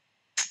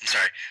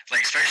sorry,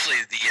 like especially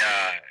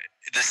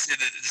the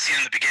scene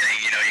in the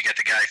beginning. You get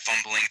the guy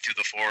fumbling through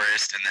the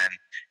forest, and then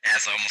it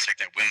has almost like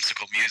that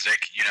whimsical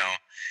music.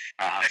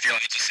 I feel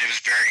like it was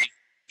very.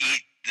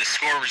 The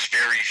score was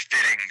very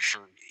fitting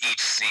for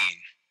each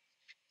scene.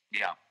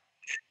 Yeah.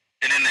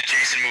 And in the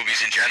Jason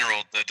movies in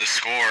general, the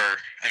score.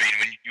 I mean,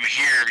 when you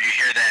hear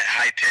that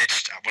high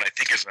pitched, what I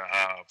think is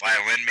a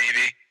violin,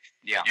 maybe.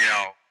 Yeah.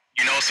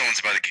 You know someone's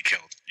about to get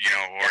killed.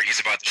 Or he's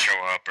about to show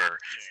up, or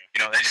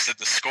they just said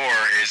the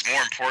score is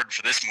more important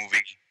for this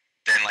movie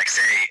than, like,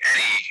 say,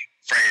 any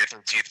Friday the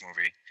 13th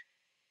movie.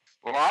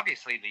 Well,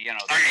 obviously,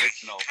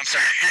 original. I'm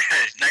sorry,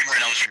 Nightmare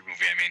on Elm Street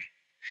movie. I mean.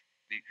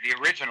 The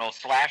original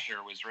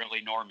slasher was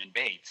really Norman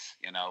Bates,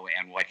 and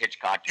what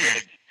Hitchcock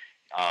did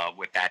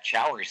with that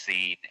shower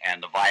scene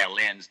and the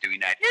violins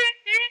doing that,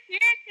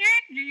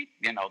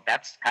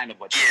 that's kind of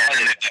what. Yeah,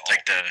 and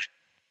like the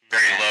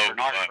very low.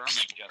 Bernard Herrmann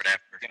just,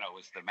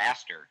 was the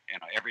master.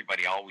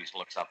 Everybody always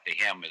looks up to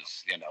him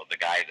as the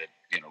guy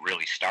that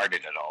really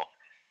started it all.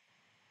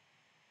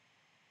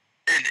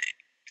 And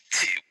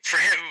for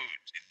him,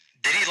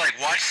 did he like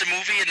watch the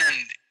movie and then?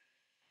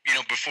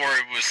 Before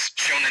it was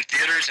shown in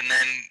theaters, and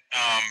then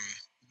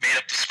made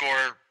up the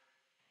score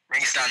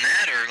based on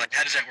that, or like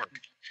how does that work?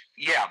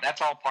 Yeah,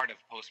 that's all part of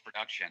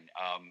post-production.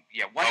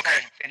 Once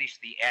I finished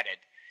the edit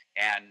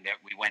and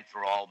we went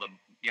through all the,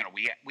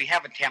 we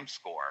have a temp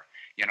score.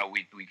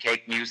 We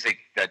take music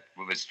that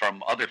was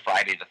from other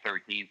Friday the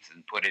 13th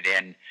and put it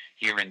in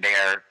here and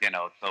there.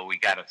 So we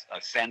got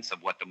a sense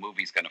of what the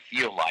movie's going to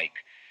feel like,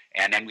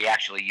 and then we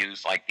actually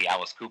use like the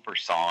Alice Cooper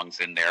songs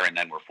in there, and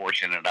then we're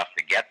fortunate enough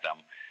to get them.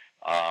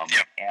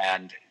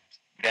 And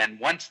then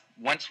once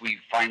we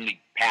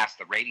finally pass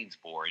the ratings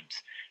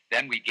boards,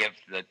 then we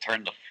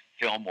turn the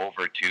film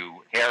over to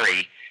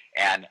Harry,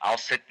 and I'll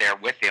sit there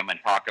with him and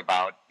talk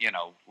about,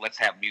 let's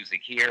have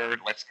music here,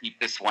 let's keep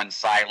this one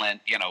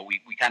silent.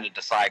 We kind of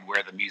decide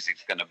where the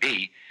music's going to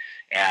be,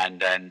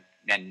 and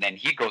then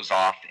he goes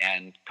off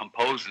and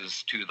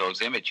composes to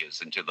those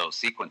images and to those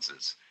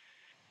sequences.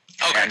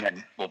 Okay. And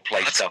then we'll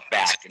play stuff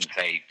back and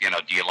say,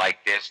 do you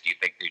like this? Do you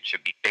think it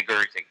should be bigger? Do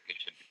you think it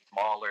should be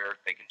smaller?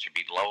 Think it should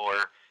be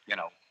lower?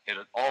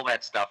 All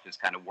that stuff is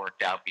kind of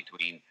worked out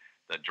between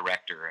the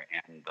director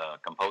and the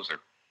composer.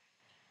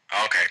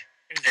 Okay.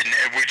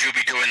 And would you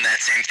be doing that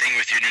same thing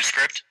with your new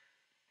script?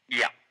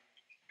 Yeah.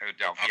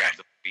 Yeah, it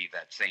would be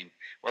that same.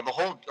 Well, the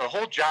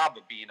whole job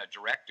of being a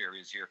director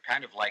is you're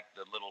kind of like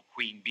the little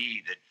queen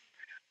bee that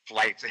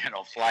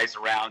flies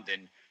around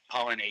and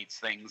pollinates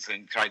things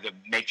and try to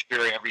make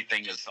sure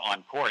everything is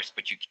on course,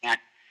 but you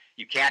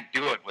can't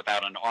do it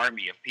without an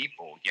army of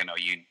people. You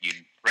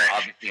right.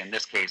 Obviously in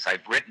this case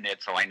I've written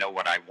it, so I know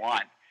what I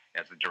want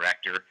as a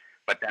director,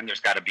 but then there's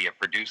got to be a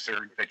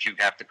producer that you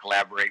have to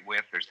collaborate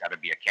with. There's got to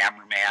be a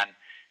cameraman,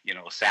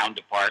 sound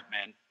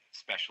department,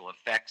 special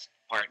effects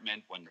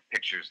department when the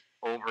picture's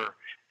over,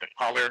 the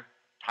color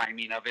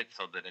timing of it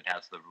so that it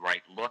has the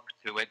right look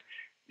to it,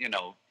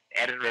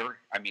 editor.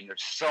 I mean,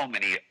 there's so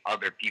many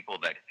other people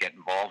that get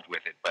involved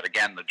with it. But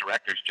again, the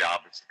director's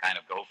job is to kind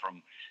of go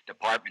from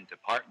department to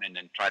department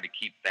and try to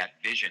keep that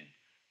vision,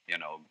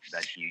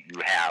 that you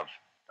have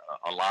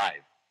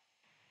alive.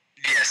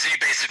 Yeah, so you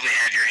basically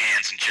have your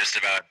hands in just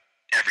about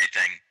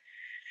everything.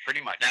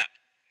 Pretty much. Now,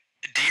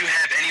 do you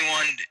have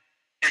anyone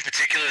in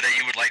particular that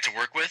you would like to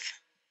work with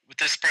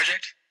this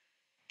project?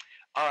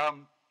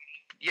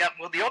 Yeah,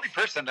 well, the only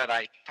person that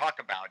I talk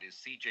about is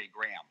C.J.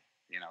 Graham,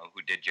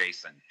 who did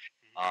Jason.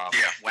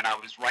 When I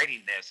was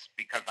writing this,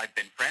 because I've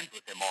been friends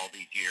with him all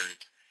these years,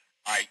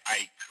 I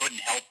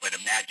couldn't help but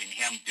imagine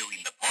him doing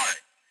the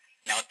part.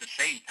 Now, at the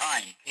same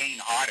time, Kane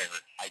Hodder,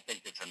 I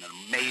think it's an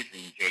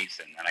amazing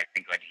Jason, and I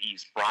think that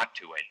he's brought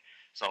to it.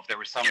 So if there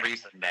was some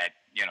reason that,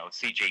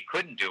 CJ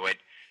couldn't do it,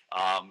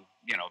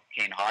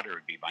 Kane Hodder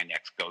would be my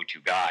next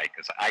go-to guy,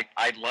 because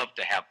I'd love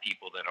to have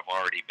people that have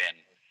already been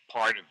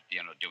part of,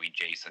 doing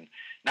Jason.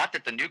 Not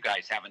that the new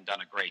guys haven't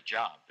done a great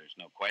job, there's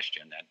no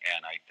question,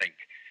 and I think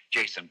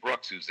Jason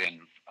Brooks, who's in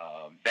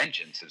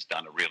Vengeance, has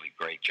done a really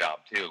great job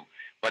too.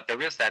 But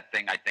there is that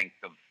thing, I think,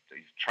 of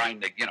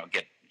trying to,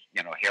 get,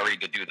 Harry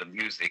to do the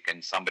music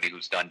and somebody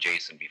who's done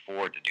Jason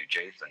before to do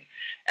Jason.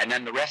 And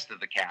then the rest of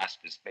the cast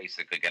is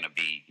basically going to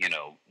be,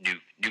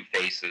 new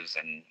faces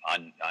and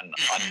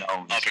unknowns.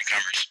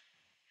 Up-and-comers.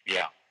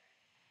 Yeah.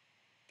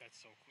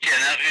 That's so cool.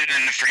 Yeah,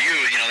 and for you,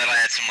 that'll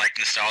add some, like,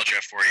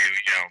 nostalgia for you,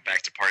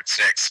 back to part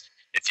 6,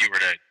 if you were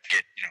to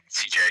get,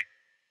 CJ.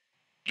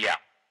 Yeah.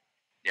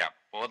 Yeah,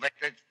 well,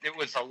 it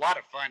was a lot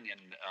of fun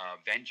in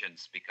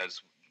Vengeance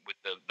because with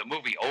the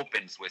movie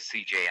opens with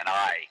CJ and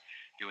I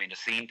doing a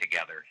scene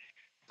together.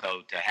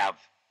 So to have,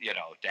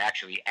 to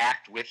actually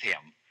act with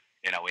him,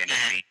 in a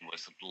scene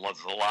was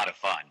a lot of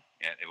fun.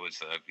 It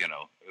was, it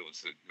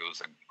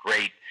was a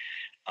great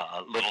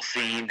little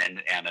scene,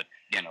 and a,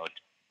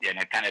 and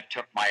it kind of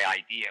took my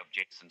idea of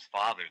Jason's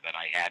father that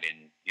I had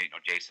in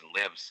Jason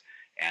Lives,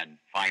 and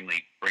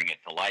finally bring it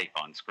to life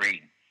on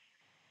screen.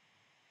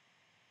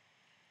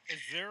 Is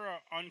there an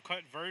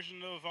uncut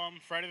version of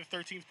Friday the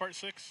 13th Part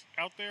 6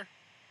 out there?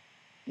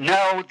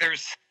 No,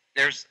 there's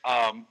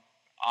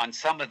on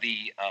some of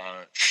the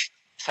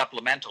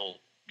supplemental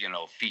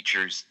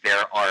features,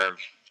 there are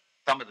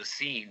some of the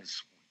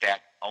scenes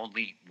that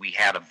only we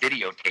had a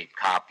videotape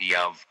copy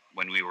of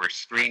when we were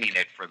screening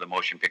it for the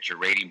Motion Picture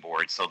Rating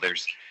Board. So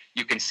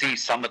you can see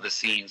some of the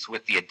scenes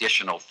with the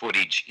additional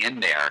footage in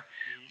there,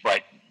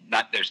 but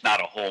there's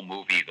not a whole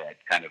movie that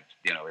kind of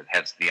it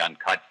has the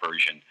uncut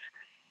version.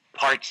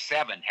 Part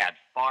 7 had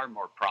far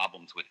more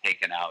problems with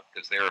taking out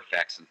because their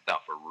effects and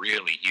stuff are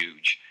really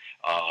huge.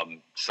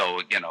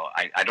 So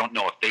I don't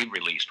know if they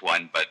released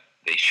one, but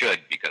they should,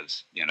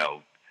 because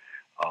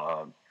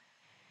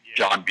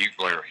John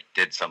Bugler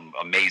did some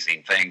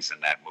amazing things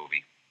in that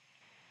movie.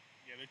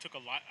 Yeah, they took a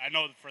lot. I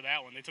know for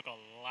that one, they took a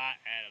lot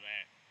out of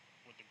that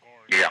with the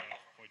gore. Yeah.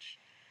 Stuff, which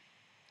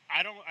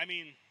I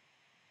mean,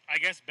 I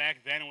guess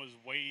back then it was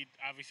way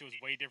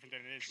different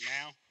than it is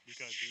now,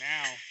 because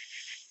now.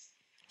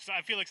 So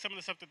I feel like some of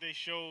the stuff that they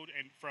showed,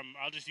 and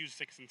I'll just use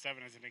 6 and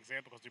 7 as an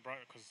example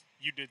because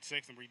you did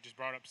 6 and we just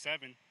brought up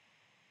 7.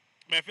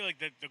 But I feel like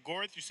the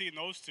gore that you see in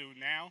those two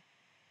now,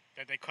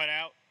 that they cut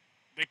out,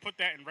 they put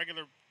that in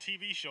regular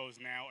TV shows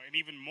now, and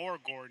even more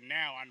gore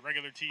now on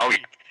regular TV. Oh yeah.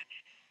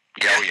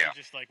 Oh yeah. I'm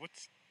just like,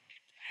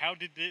 how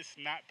did this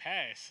not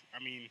pass?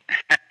 I mean,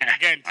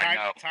 again,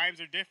 times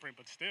are different,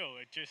 but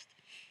still,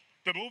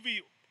 the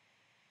movie,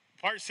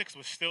 Part 6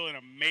 was still an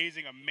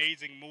amazing,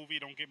 amazing movie.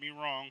 Don't get me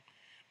wrong.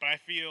 But I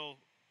feel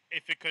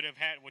if it could have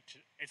had, which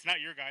it's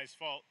not your guys'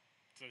 fault,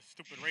 it's a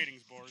stupid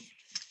ratings board.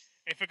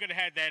 If it could have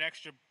had that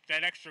extra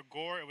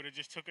gore, it would have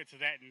just took it to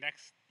that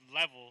next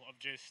level of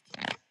just.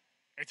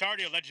 It's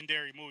already a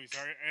legendary movie, so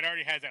it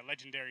already has that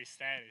legendary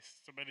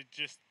status. So, but it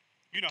just,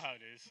 you know how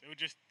it is. It would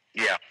just.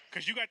 Yeah.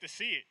 Because you got to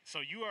see it, so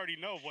you already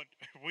know what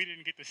we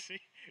didn't get to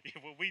see.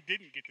 What we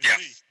didn't get to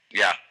see.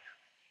 Yeah.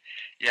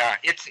 Yeah,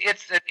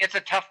 it's a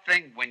tough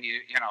thing when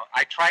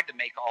I tried to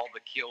make all the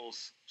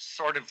kills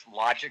sort of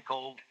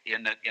logical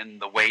in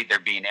the way they're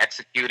being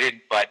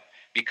executed, but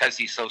because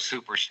he's so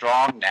super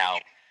strong now,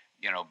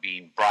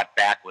 being brought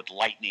back with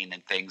lightning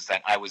and things,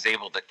 that I was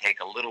able to take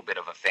a little bit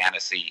of a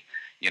fantasy,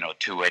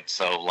 to it.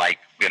 So like,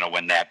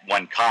 when that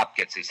one cop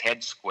gets his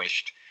head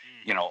squished,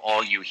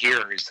 all you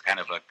hear is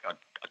kind of a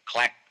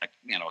clack,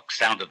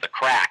 sound of the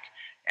crack.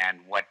 And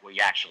what we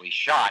actually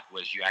shot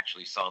was you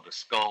actually saw the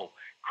skull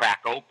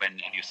crack open,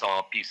 and you saw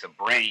a piece of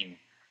brain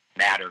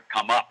matter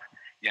come up,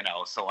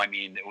 so I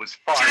mean, it was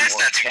far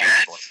more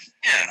intense.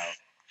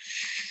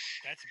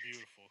 That's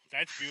beautiful.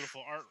 That's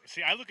beautiful art.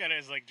 See, I look at it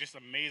as like just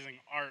amazing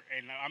art,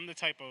 and I'm the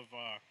type of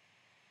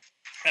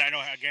and I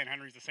know, again,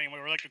 Henry's the same way.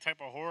 We're like the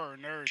type of horror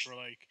nerds where,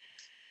 like,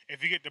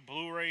 if you get the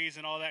Blu-rays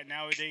and all that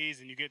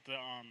nowadays, and you get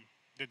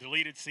the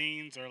deleted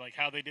scenes, or like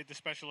how they did the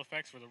special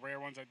effects for the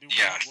rare ones that do.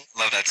 Yeah,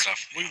 love that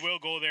stuff. We will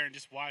go there and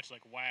just watch,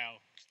 like, wow.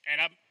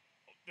 And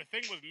the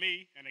thing with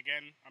me, and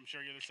again, I'm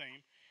sure you're the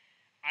same,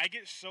 I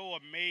get so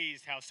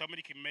amazed how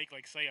somebody can make,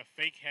 like, say, a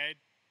fake head,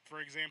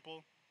 for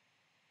example.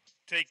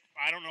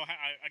 I don't know how,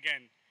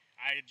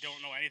 I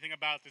don't know anything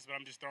about this, but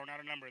I'm just throwing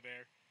out a number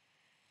there.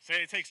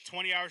 Say it takes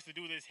 20 hours to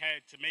do this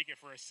head to make it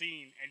for a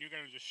scene, and you're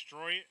going to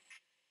destroy it.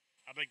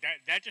 I'm like,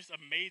 that just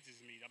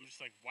amazes me. I'm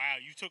just like,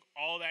 wow, you took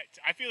all that.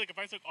 I feel like if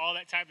I took all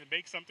that time to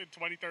make something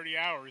 20, 30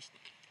 hours,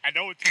 I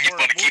know it's for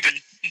a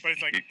movie, but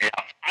it's like,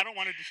 I don't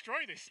want to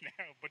destroy this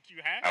now, but you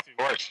have to. Of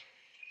course.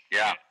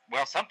 Yeah.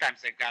 Well,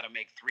 sometimes they've got to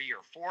make 3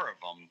 or 4 of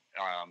them,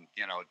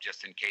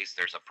 just in case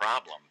there's a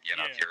problem.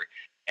 If you're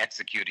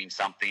executing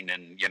something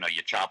and,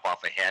 you chop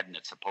off a head and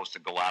it's supposed to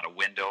go out a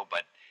window,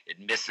 but it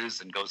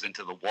misses and goes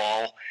into the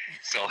wall.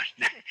 So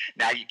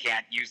now you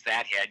can't use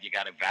that head. You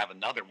got to have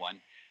another one,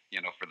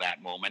 for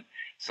that moment.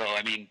 So,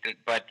 I mean,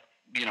 but,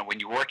 when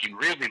you're working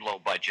really low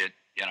budget,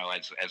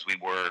 as we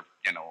were,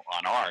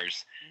 on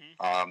ours,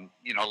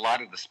 a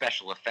lot of the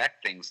special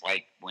effect things,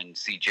 like when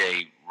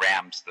CJ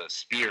rams the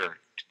spear,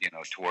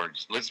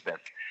 towards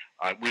Lisbeth,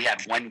 we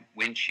had one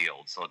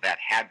windshield, so that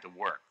had to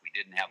work. We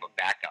didn't have a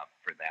backup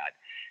for that.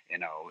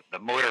 The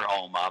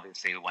motorhome,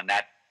 obviously, when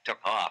that took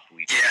off,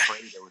 we were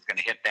afraid it was going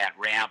to hit that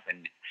ramp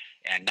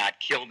and not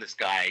kill this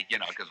guy,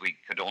 because we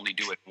could only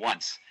do it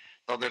once.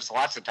 So there's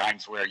lots of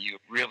times where you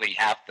really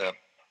have to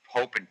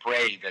hope and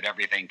pray that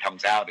everything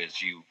comes out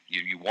as you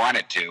want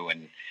it to.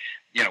 And,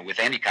 with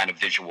any kind of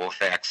visual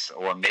effects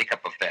or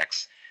makeup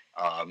effects,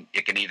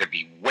 it can either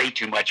be way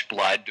too much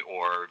blood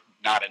or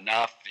not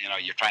enough.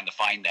 You're trying to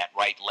find that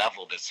right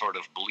level that's sort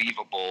of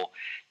believable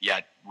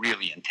yet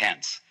really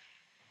intense.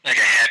 Like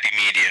a happy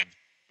medium.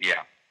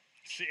 Yeah.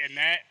 See, and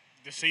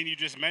the scene you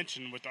just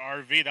mentioned with the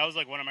RV, that was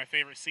like one of my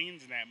favorite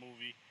scenes in that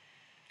movie.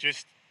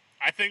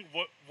 I think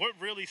what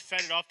really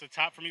set it off the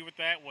top for me with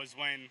that was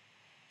when,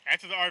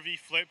 after the RV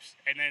flips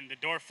and then the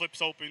door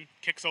flips open,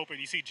 kicks open,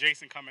 you see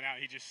Jason coming out.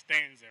 He just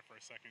stands there for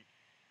a second.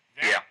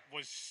 That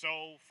was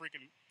so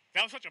freaking.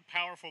 that was such a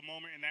powerful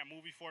moment in that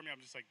movie for me. I'm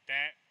just like,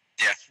 that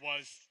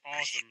was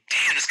awesome.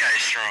 Damn, this guy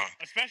is strong.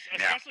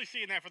 Especially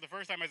seeing that for the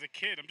first time as a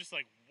kid. I'm just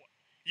like,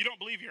 you don't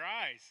believe your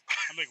eyes.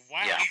 I'm like,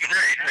 wow. Yeah.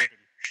 Right.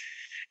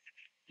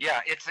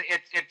 Yeah, it's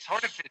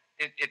sort of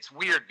it's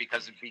weird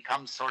because it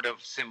becomes sort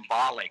of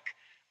symbolic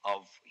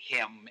of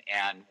him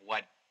and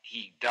what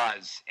he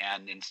does,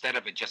 and instead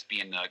of it just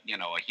being a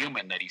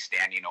human that he's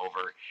standing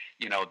over,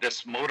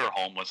 this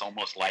motorhome was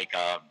almost like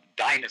a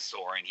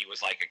dinosaur, and he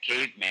was like a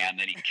caveman,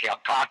 and he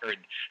conquered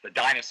the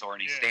dinosaur,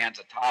 and he stands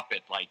atop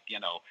it like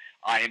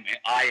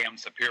I am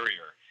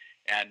superior,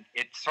 and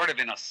it's sort of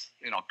in a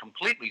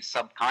completely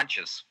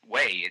subconscious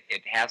way.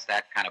 It has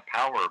that kind of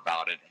power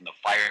about it, and the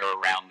fire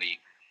around the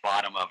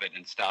bottom of it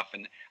and stuff.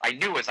 And I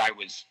knew as I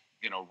was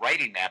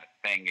writing that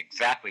thing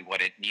exactly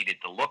what it needed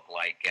to look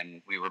like,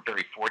 and we were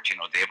very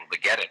fortunate to be able to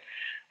get it.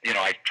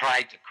 I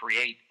tried to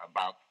create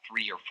about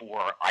 3 or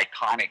 4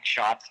 iconic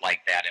shots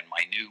like that in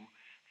my new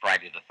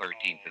Friday the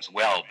 13th as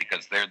well,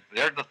 because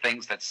they're the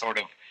things that sort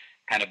of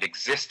kind of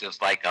exist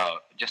as like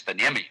just an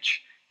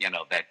image,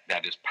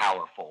 that is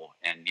powerful,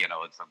 and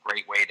it's a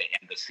great way to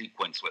end the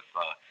sequence with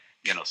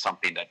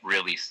something that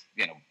really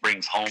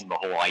brings home the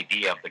whole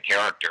idea of the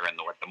character and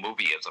what the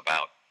movie is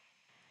about.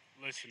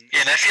 Listen,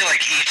 and I feel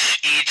like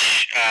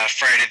each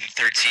Friday the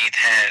 13th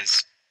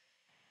has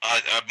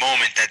a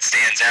moment that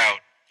stands out.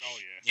 Oh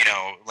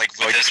yeah. Like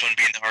with this one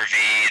being the RV,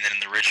 and then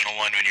in the original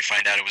one when you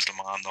find out it was the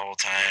mom the whole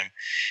time.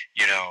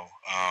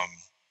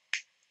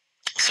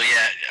 So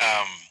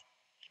yeah.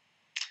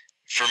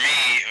 For me,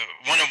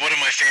 one of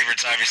my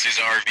favorites obviously is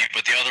the RV,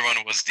 but the other one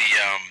was the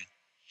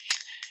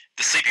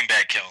sleeping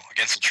bag kill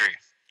against the tree.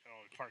 Oh,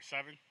 part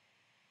 7.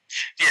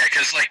 Yeah,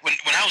 because like when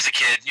I was a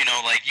kid,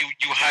 like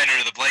you hide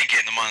under the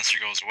blanket and the monster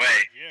goes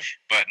away. Yeah.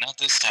 But not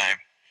this time.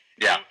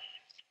 Yeah.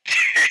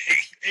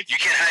 You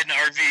can't hide in an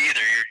RV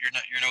either.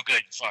 You're no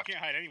good. Fuck. You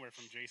can't hide anywhere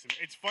from Jason.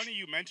 It's funny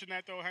you mentioned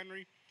that though,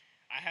 Henry.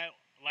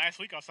 Last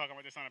week I was talking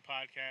about this on a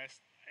podcast,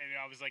 and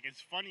I was like,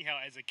 it's funny how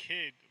as a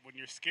kid, when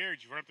you're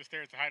scared, you run up the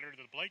stairs to hide under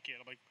the blanket.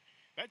 I'm like,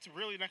 that's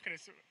really not gonna.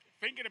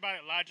 Thinking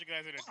about it logically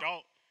as an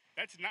adult,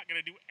 that's not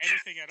gonna do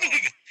anything at all.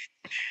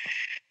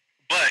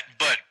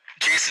 But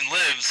Jason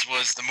Lives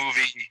was the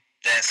movie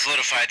that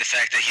solidified the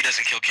fact that he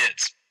doesn't kill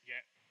kids. Yeah,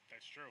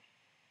 that's true.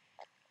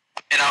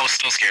 And I was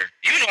still scared,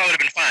 even though I would have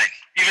been fine,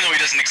 even though he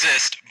doesn't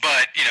exist.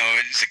 But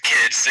he's a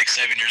kid, 6,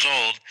 7 years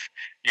old.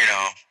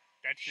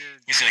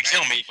 He's gonna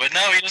kill me. But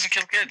no, he doesn't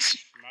kill kids.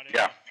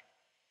 Yeah.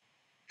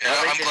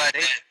 Well, I'm glad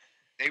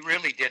they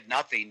really did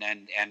nothing,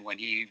 and when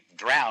he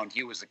drowned,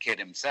 he was a kid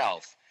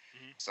himself.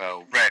 Mm-hmm.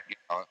 So, right.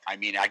 I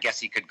mean, I guess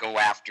he could go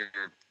after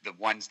the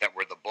ones that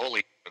were the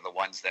bullies or the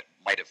ones that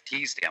might have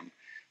teased him,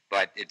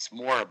 but it's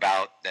more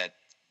about that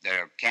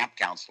the camp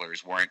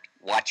counselors weren't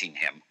watching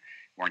him,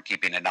 weren't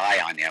keeping an eye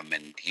on him,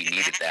 and he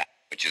needed that,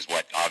 which is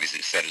what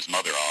obviously set his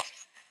mother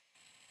off.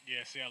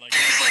 Yeah, see, I like that.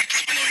 He's like,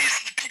 even though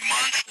he's a big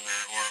monster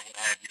or what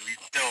have you,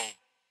 he's still,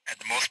 at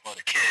the most part,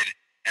 a kid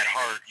at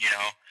heart,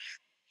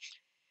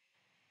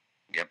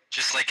 Yep.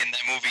 Just like in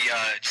that movie,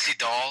 did you see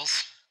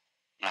Dolls?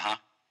 Uh-huh.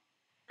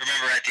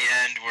 Remember at the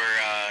end where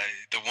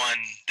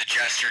the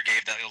jester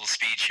gave that little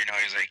speech, he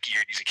was like,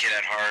 he's a kid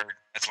at heart.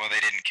 That's why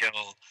they didn't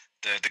kill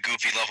the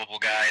goofy,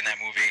 lovable guy in that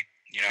movie,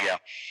 Yeah.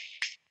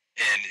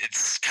 And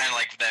it's kind of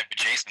like that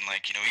with Jason,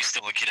 like, he's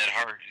still a kid at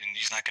heart, and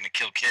he's not going to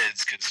kill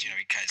kids because, he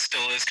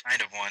still is kind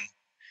of one,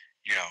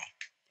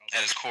 at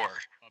his core.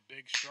 A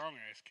big,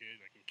 strong-ass kid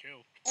that can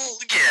kill. Well,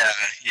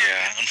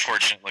 yeah,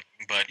 unfortunate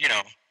looking, but,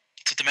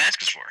 that's what the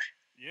mask is for.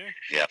 Yeah.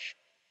 Yeah.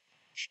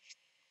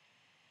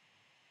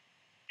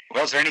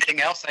 Well, is there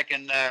anything else I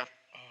can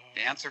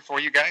answer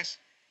for you guys?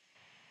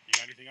 You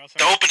got anything else?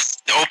 The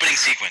opening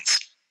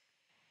sequence.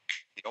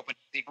 The opening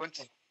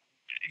sequence?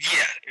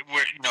 Yeah,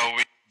 where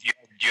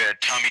you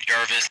had Tommy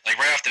Jarvis. Like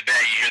right off the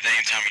bat, you hear the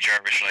name Tommy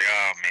Jarvis. You're like,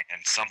 oh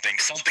man,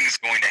 something's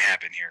going to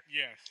happen here.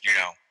 Yes.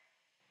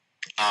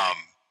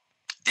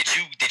 Did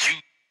you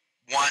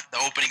want the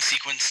opening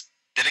sequence?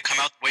 Did it come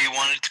out the way you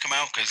wanted it to come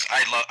out? Because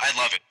I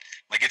love it.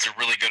 Like it's a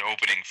really good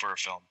opening for a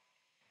film.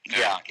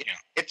 Yeah,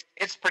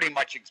 it's pretty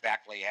much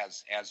exactly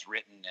as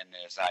written and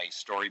as I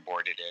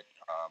storyboarded it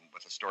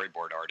with a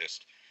storyboard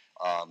artist.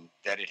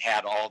 That it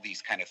had all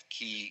these kind of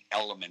key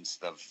elements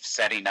of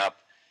setting up,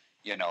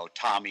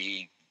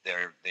 Tommy.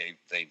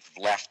 They've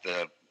left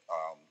the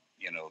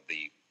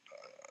the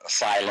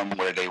asylum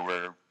where they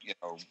were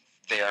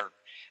there.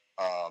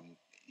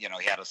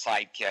 He had a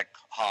sidekick,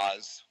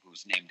 Hawes,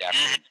 who's named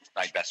after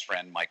my best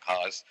friend, Mike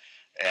Hawes,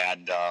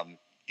 and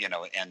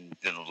and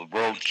the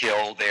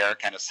roadkill there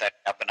kind of set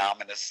up an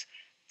ominous,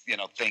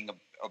 thing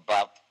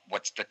about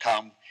what's to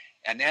come.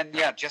 And then,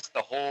 just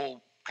the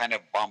whole kind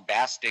of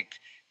bombastic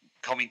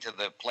coming to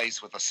the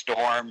place with a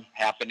storm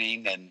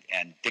happening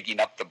and digging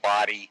up the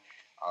body.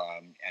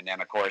 And then,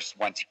 of course,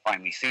 once he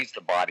finally sees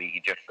the body, he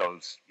just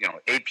goes,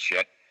 ape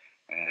shit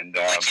and,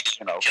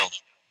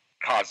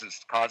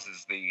 causes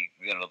the,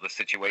 the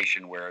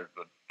situation where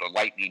the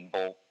lightning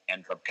bolt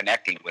ends up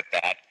connecting with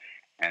that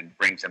and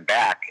brings him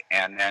back.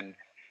 And then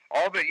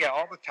all the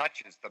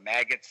touches, the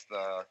maggots,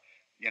 the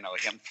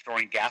him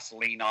throwing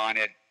gasoline on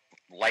it,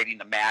 lighting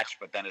the match,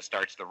 but then it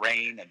starts to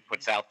rain and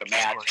puts out the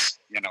match. All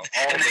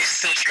and he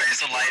still tries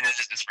to light it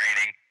as it's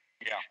raining.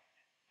 Yeah.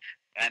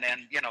 And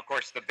then, of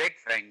course, the big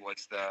thing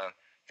was the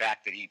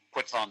fact that he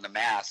puts on the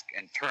mask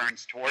and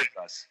turns towards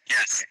us.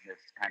 Yes. In this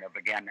kind of,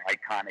 again,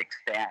 iconic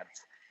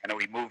stance. And then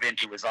we move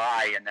into his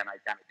eye, and then I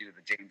kind of do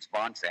the James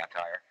Bond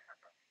satire.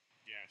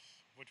 Yes,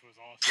 which was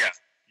awesome. Yeah.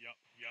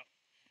 Yep.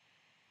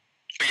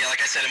 But yeah,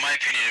 like I said, in my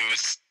opinion, it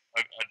was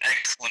an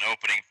excellent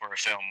opening for a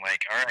film.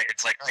 Like, all right,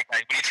 it's like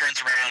when he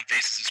turns around,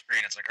 faces the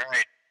screen, it's like, all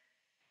right,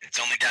 it's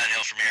only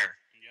downhill from here.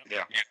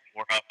 Yep. Yeah.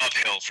 Or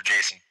uphill for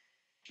Jason.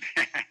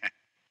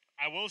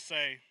 I will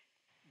say,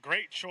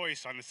 great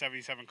choice on the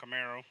 77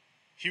 Camaro.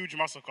 Huge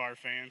muscle car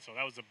fan, so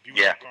that was a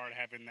beautiful car to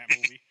have in that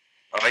movie.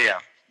 Oh, yeah.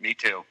 Me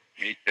too.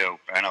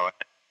 I know.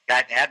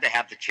 I had to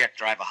have the chick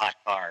drive a hot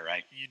car,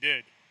 right? You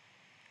did.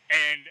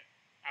 And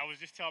I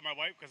was just telling my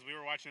wife, because we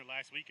were watching it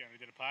last weekend, we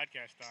did a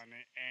podcast on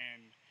it,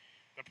 and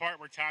the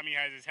part where Tommy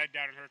has his head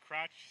down in her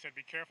crotch, she said,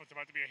 "Be careful, it's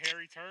about to be a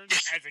hairy turn."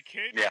 As a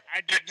kid, I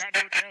did not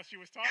know what the hell she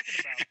was talking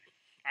about.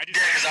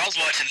 Because I was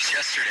watching this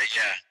yesterday,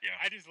 yeah.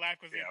 I just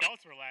laughed because the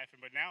adults were laughing,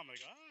 but now I'm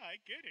like, I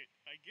get it.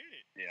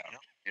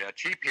 Yeah,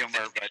 cheap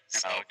humor, but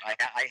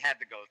I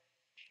had to go.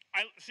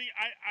 I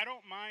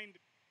don't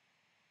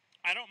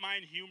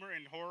mind humor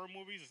in horror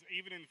movies,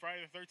 even in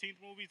Friday the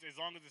 13th movies, as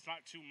long as it's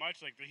not too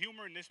much. Like the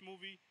humor in this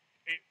movie,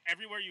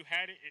 everywhere you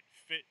had it, it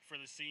fit for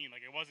the scene.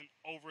 Like it wasn't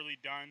overly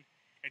done.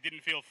 It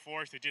didn't feel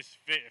forced. It just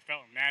fit. It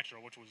felt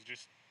natural, which was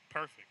just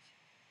perfect.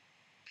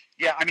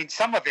 Yeah, I mean,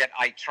 some of it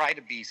I try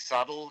to be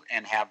subtle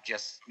and have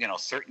just,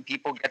 certain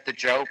people get the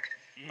joke.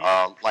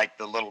 Mm-hmm. Like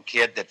the little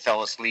kid that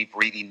fell asleep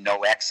reading No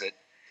Exit.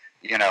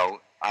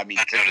 I mean,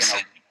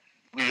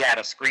 we had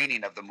a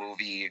screening of the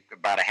movie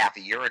about a half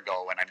a year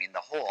ago, and I mean, the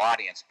whole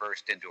audience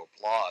burst into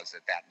applause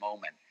at that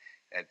moment.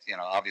 It,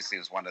 obviously, it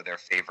was one of their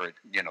favorite,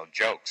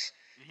 jokes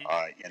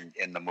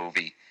in the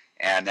movie.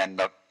 And then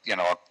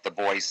the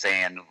boys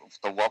saying,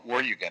 "So what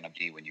were you going to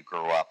be when you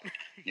grew up?"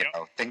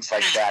 Things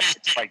like that.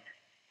 It's like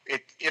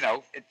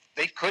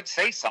they could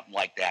say something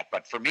like that,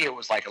 but for me, it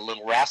was like a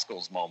Little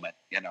Rascals moment.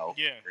 Yeah.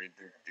 Where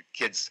the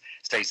kids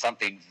say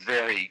something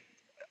very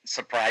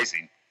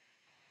surprising.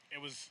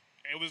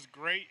 It was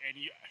great, and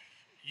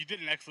you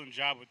did an excellent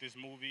job with this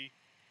movie.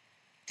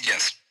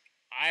 Yes.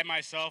 I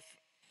myself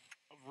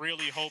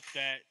really hope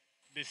that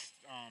this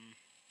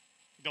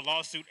the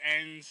lawsuit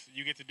ends.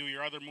 You get to do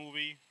your other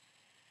movie,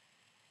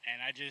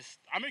 and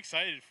I'm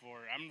excited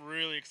for it. I'm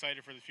really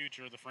excited for the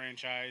future of the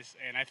franchise,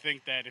 and I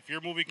think that if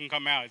your movie can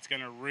come out, it's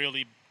going to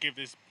really give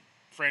this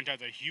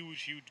franchise a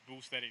huge, huge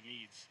boost that it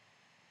needs.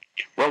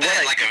 Well,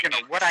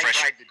 what I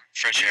tried to do,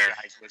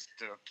 guys, was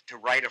to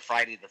write a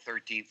Friday the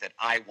 13th that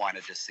I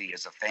wanted to see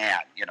as a fan.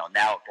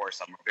 Now, of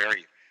course, I'm a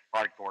very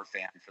hardcore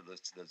fan for the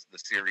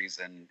series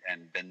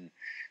and been,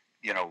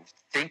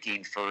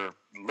 thinking for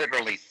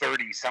literally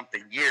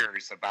 30-something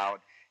years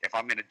about if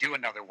I'm going to do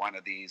another one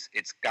of these,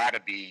 it's got to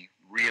be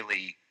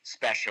really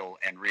special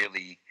and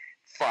really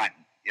fun.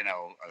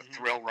 A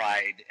thrill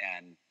ride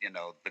and,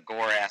 the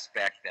gore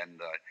aspect and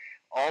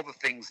all the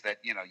things that,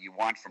 you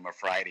want from a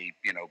Friday,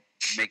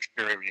 make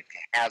sure it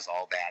has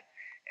all that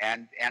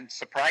and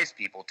surprise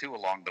people too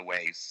along the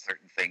way,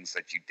 certain things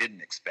that you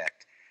didn't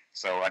expect.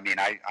 So, I mean,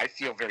 I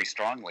feel very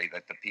strongly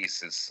that the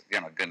piece is,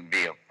 going to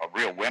be a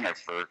real winner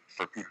for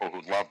people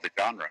who love the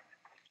genre.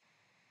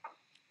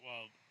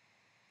 Well,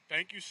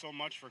 thank you so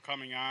much for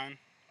coming on.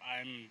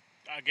 I'm,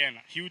 again,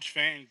 a huge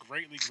fan,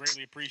 greatly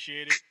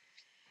appreciate it.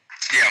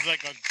 Yeah. It's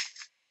like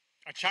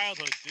a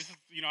childhood. This is,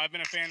 I've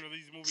been a fan of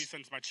these movies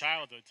since my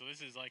childhood, so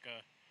this is like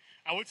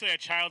I would say a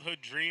childhood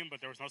dream,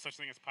 but there was no such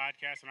thing as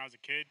podcasts when I was a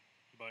kid.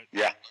 But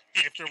yeah,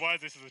 if there was,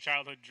 this is a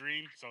childhood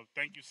dream, so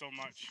thank you so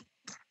much.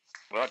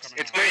 Well,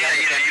 it's great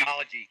how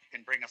technology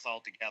can bring us all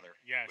together.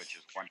 Yes. Which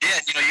is wonderful.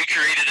 Yeah, you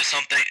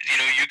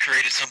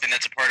created something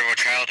that's a part of our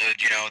childhood,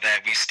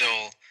 that we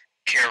still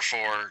care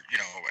for,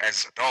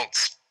 as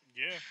adults.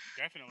 Yeah,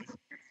 definitely.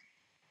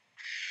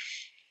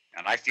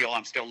 And I feel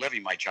I'm still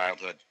living my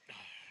childhood.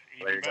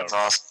 That's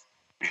awesome.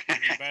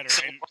 Even better.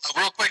 So,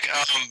 real quick,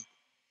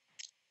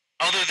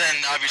 other than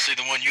obviously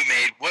the one you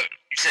made, what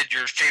you said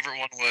your favorite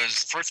one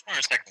was the first one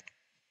or second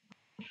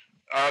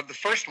one? The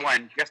first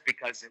one, just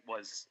because it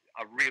was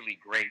a really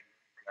great,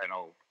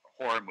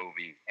 horror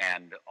movie,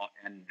 and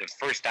the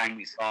first time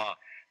we saw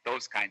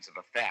those kinds of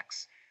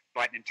effects.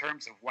 But in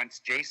terms of once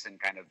Jason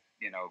kind of,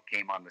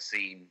 came on the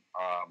scene,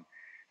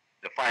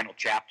 the final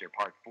chapter,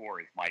 part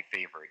 4, is my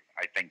favorite.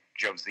 I think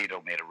Joe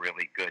Zito made a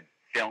really good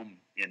film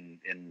in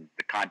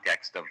the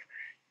context of,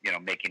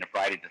 making a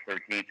Friday the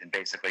 13th and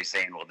basically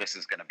saying, well, this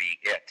is going to be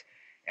it.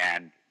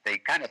 And they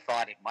kind of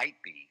thought it might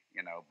be,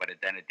 but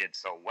then it did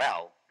so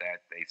well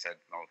that they said,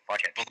 oh,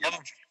 fuck it.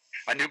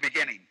 A new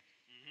beginning.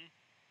 Mm-hmm.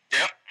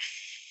 Yep.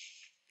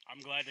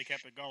 I'm glad they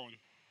kept it going.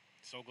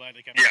 So glad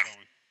they kept it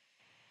going.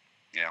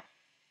 Yeah.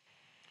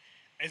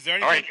 Is there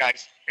anything, all right,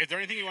 guys. Is there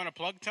anything you want to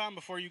plug, Tom,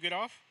 before you get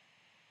off?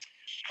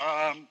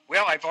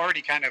 Well, I've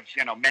already kind of,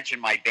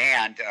 mentioned my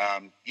band.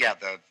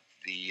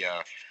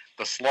 The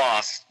the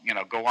sloths,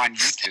 go on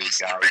YouTube,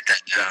 guys. Write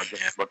that down,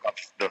 Just look up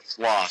the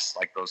sloths,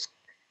 like those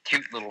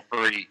cute little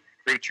furry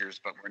creatures,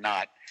 but we're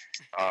not.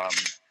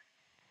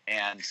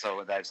 And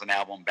so there's an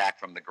album, Back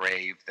from the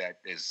Grave, that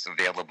is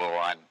available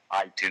on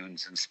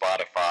iTunes and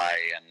Spotify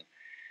and,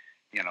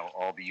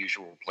 all the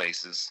usual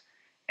places.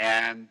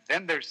 And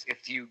then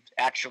if you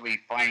actually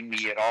find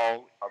me at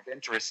all of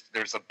interest,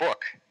 there's a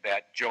book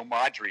that Joe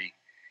Maudry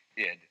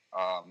did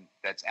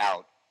that's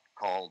out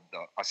called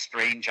A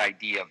Strange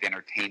Idea of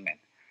Entertainment,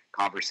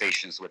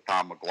 Conversations with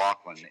Tom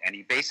McLOUGHLIN. And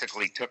he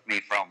basically took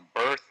me from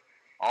birth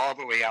all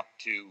the way up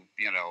to,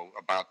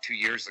 about 2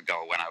 years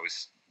ago when I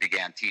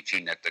began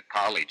teaching at the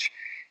college.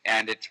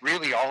 And it's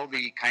really all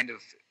the kind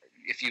of,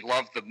 if you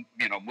love the,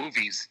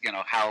 movies,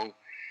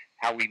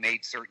 how we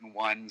made certain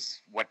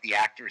ones, what the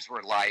actors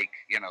were like.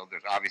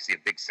 There's obviously a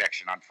big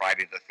section on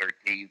Friday the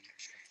 13th.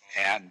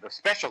 And the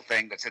special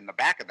thing that's in the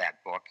back of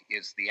that book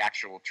is the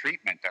actual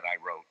treatment that I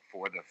wrote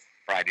for the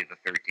Friday the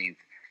 13th.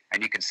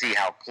 And you can see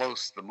how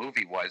close the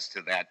movie was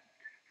to that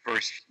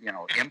first,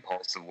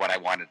 impulse of what I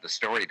wanted the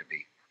story to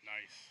be.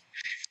 Nice.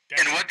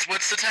 And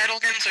what's the title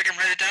again, so I can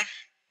write it down?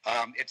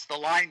 It's the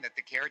line that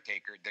the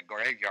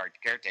graveyard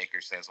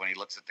caretaker says when he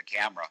looks at the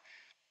camera,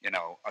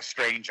 a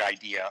strange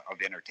idea of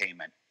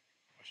entertainment.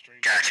 A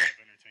strange idea of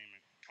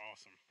entertainment.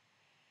 Awesome.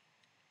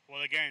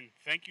 Well, again,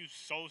 thank you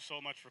so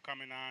much for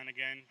coming on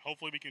again.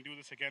 Hopefully we can do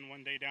this again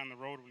one day down the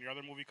road when your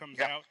other movie comes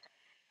out.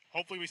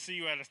 Hopefully we see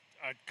you at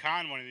a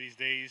con one of these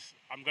days.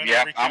 I'm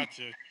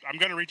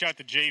gonna reach out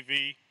to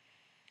JV.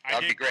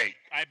 That'd be great.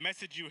 I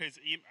messaged you his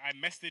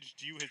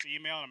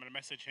email, and I'm gonna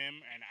message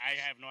him. And I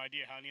have no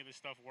idea how any of this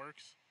stuff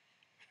works,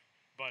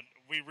 but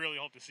we really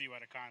hope to see you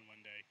at a con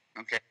one day.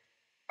 Okay.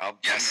 I'm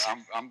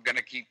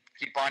gonna keep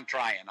on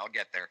trying. I'll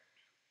get there.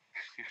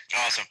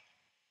 Awesome.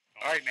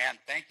 All right, man.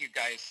 Thank you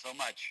guys so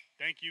much.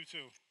 Thank you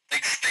too.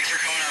 Thanks for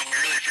coming on. We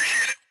really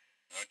appreciate it.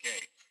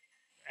 Okay.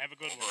 Have a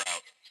good one. We're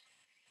out.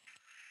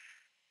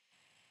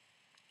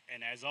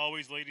 And as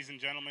always, ladies and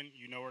gentlemen,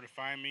 you know where to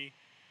find me.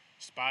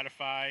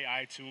 Spotify,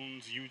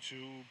 iTunes,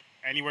 YouTube,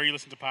 anywhere you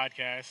listen to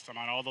podcasts. I'm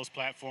on all those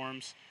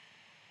platforms.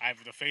 I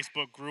have the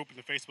Facebook group and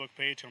the Facebook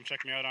page. Come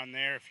check me out on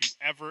there. If you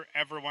ever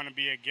want to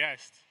be a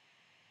guest,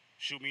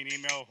 shoot me an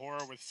email,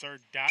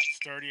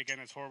 horrorwithsir.sturdy. Again,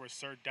 it's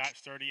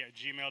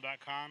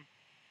horrorwithsir.sturdy@gmail.com.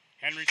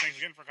 Henry, thanks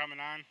again for coming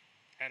on.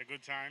 Had a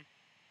good time.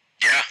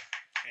 Yeah.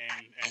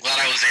 And I'm glad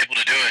I was able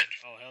to do it.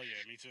 Oh, hell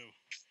yeah, me too.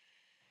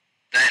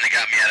 And it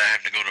got me out of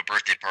having to go to a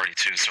birthday party,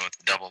 too, so it's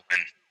a double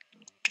win.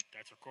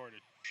 That's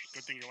recorded.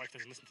 Good thing your wife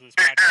doesn't listen to this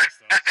podcast,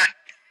 though.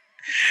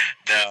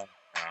 No,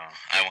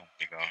 I want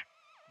to go.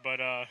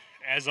 But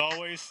as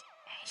always,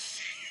 I'll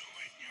see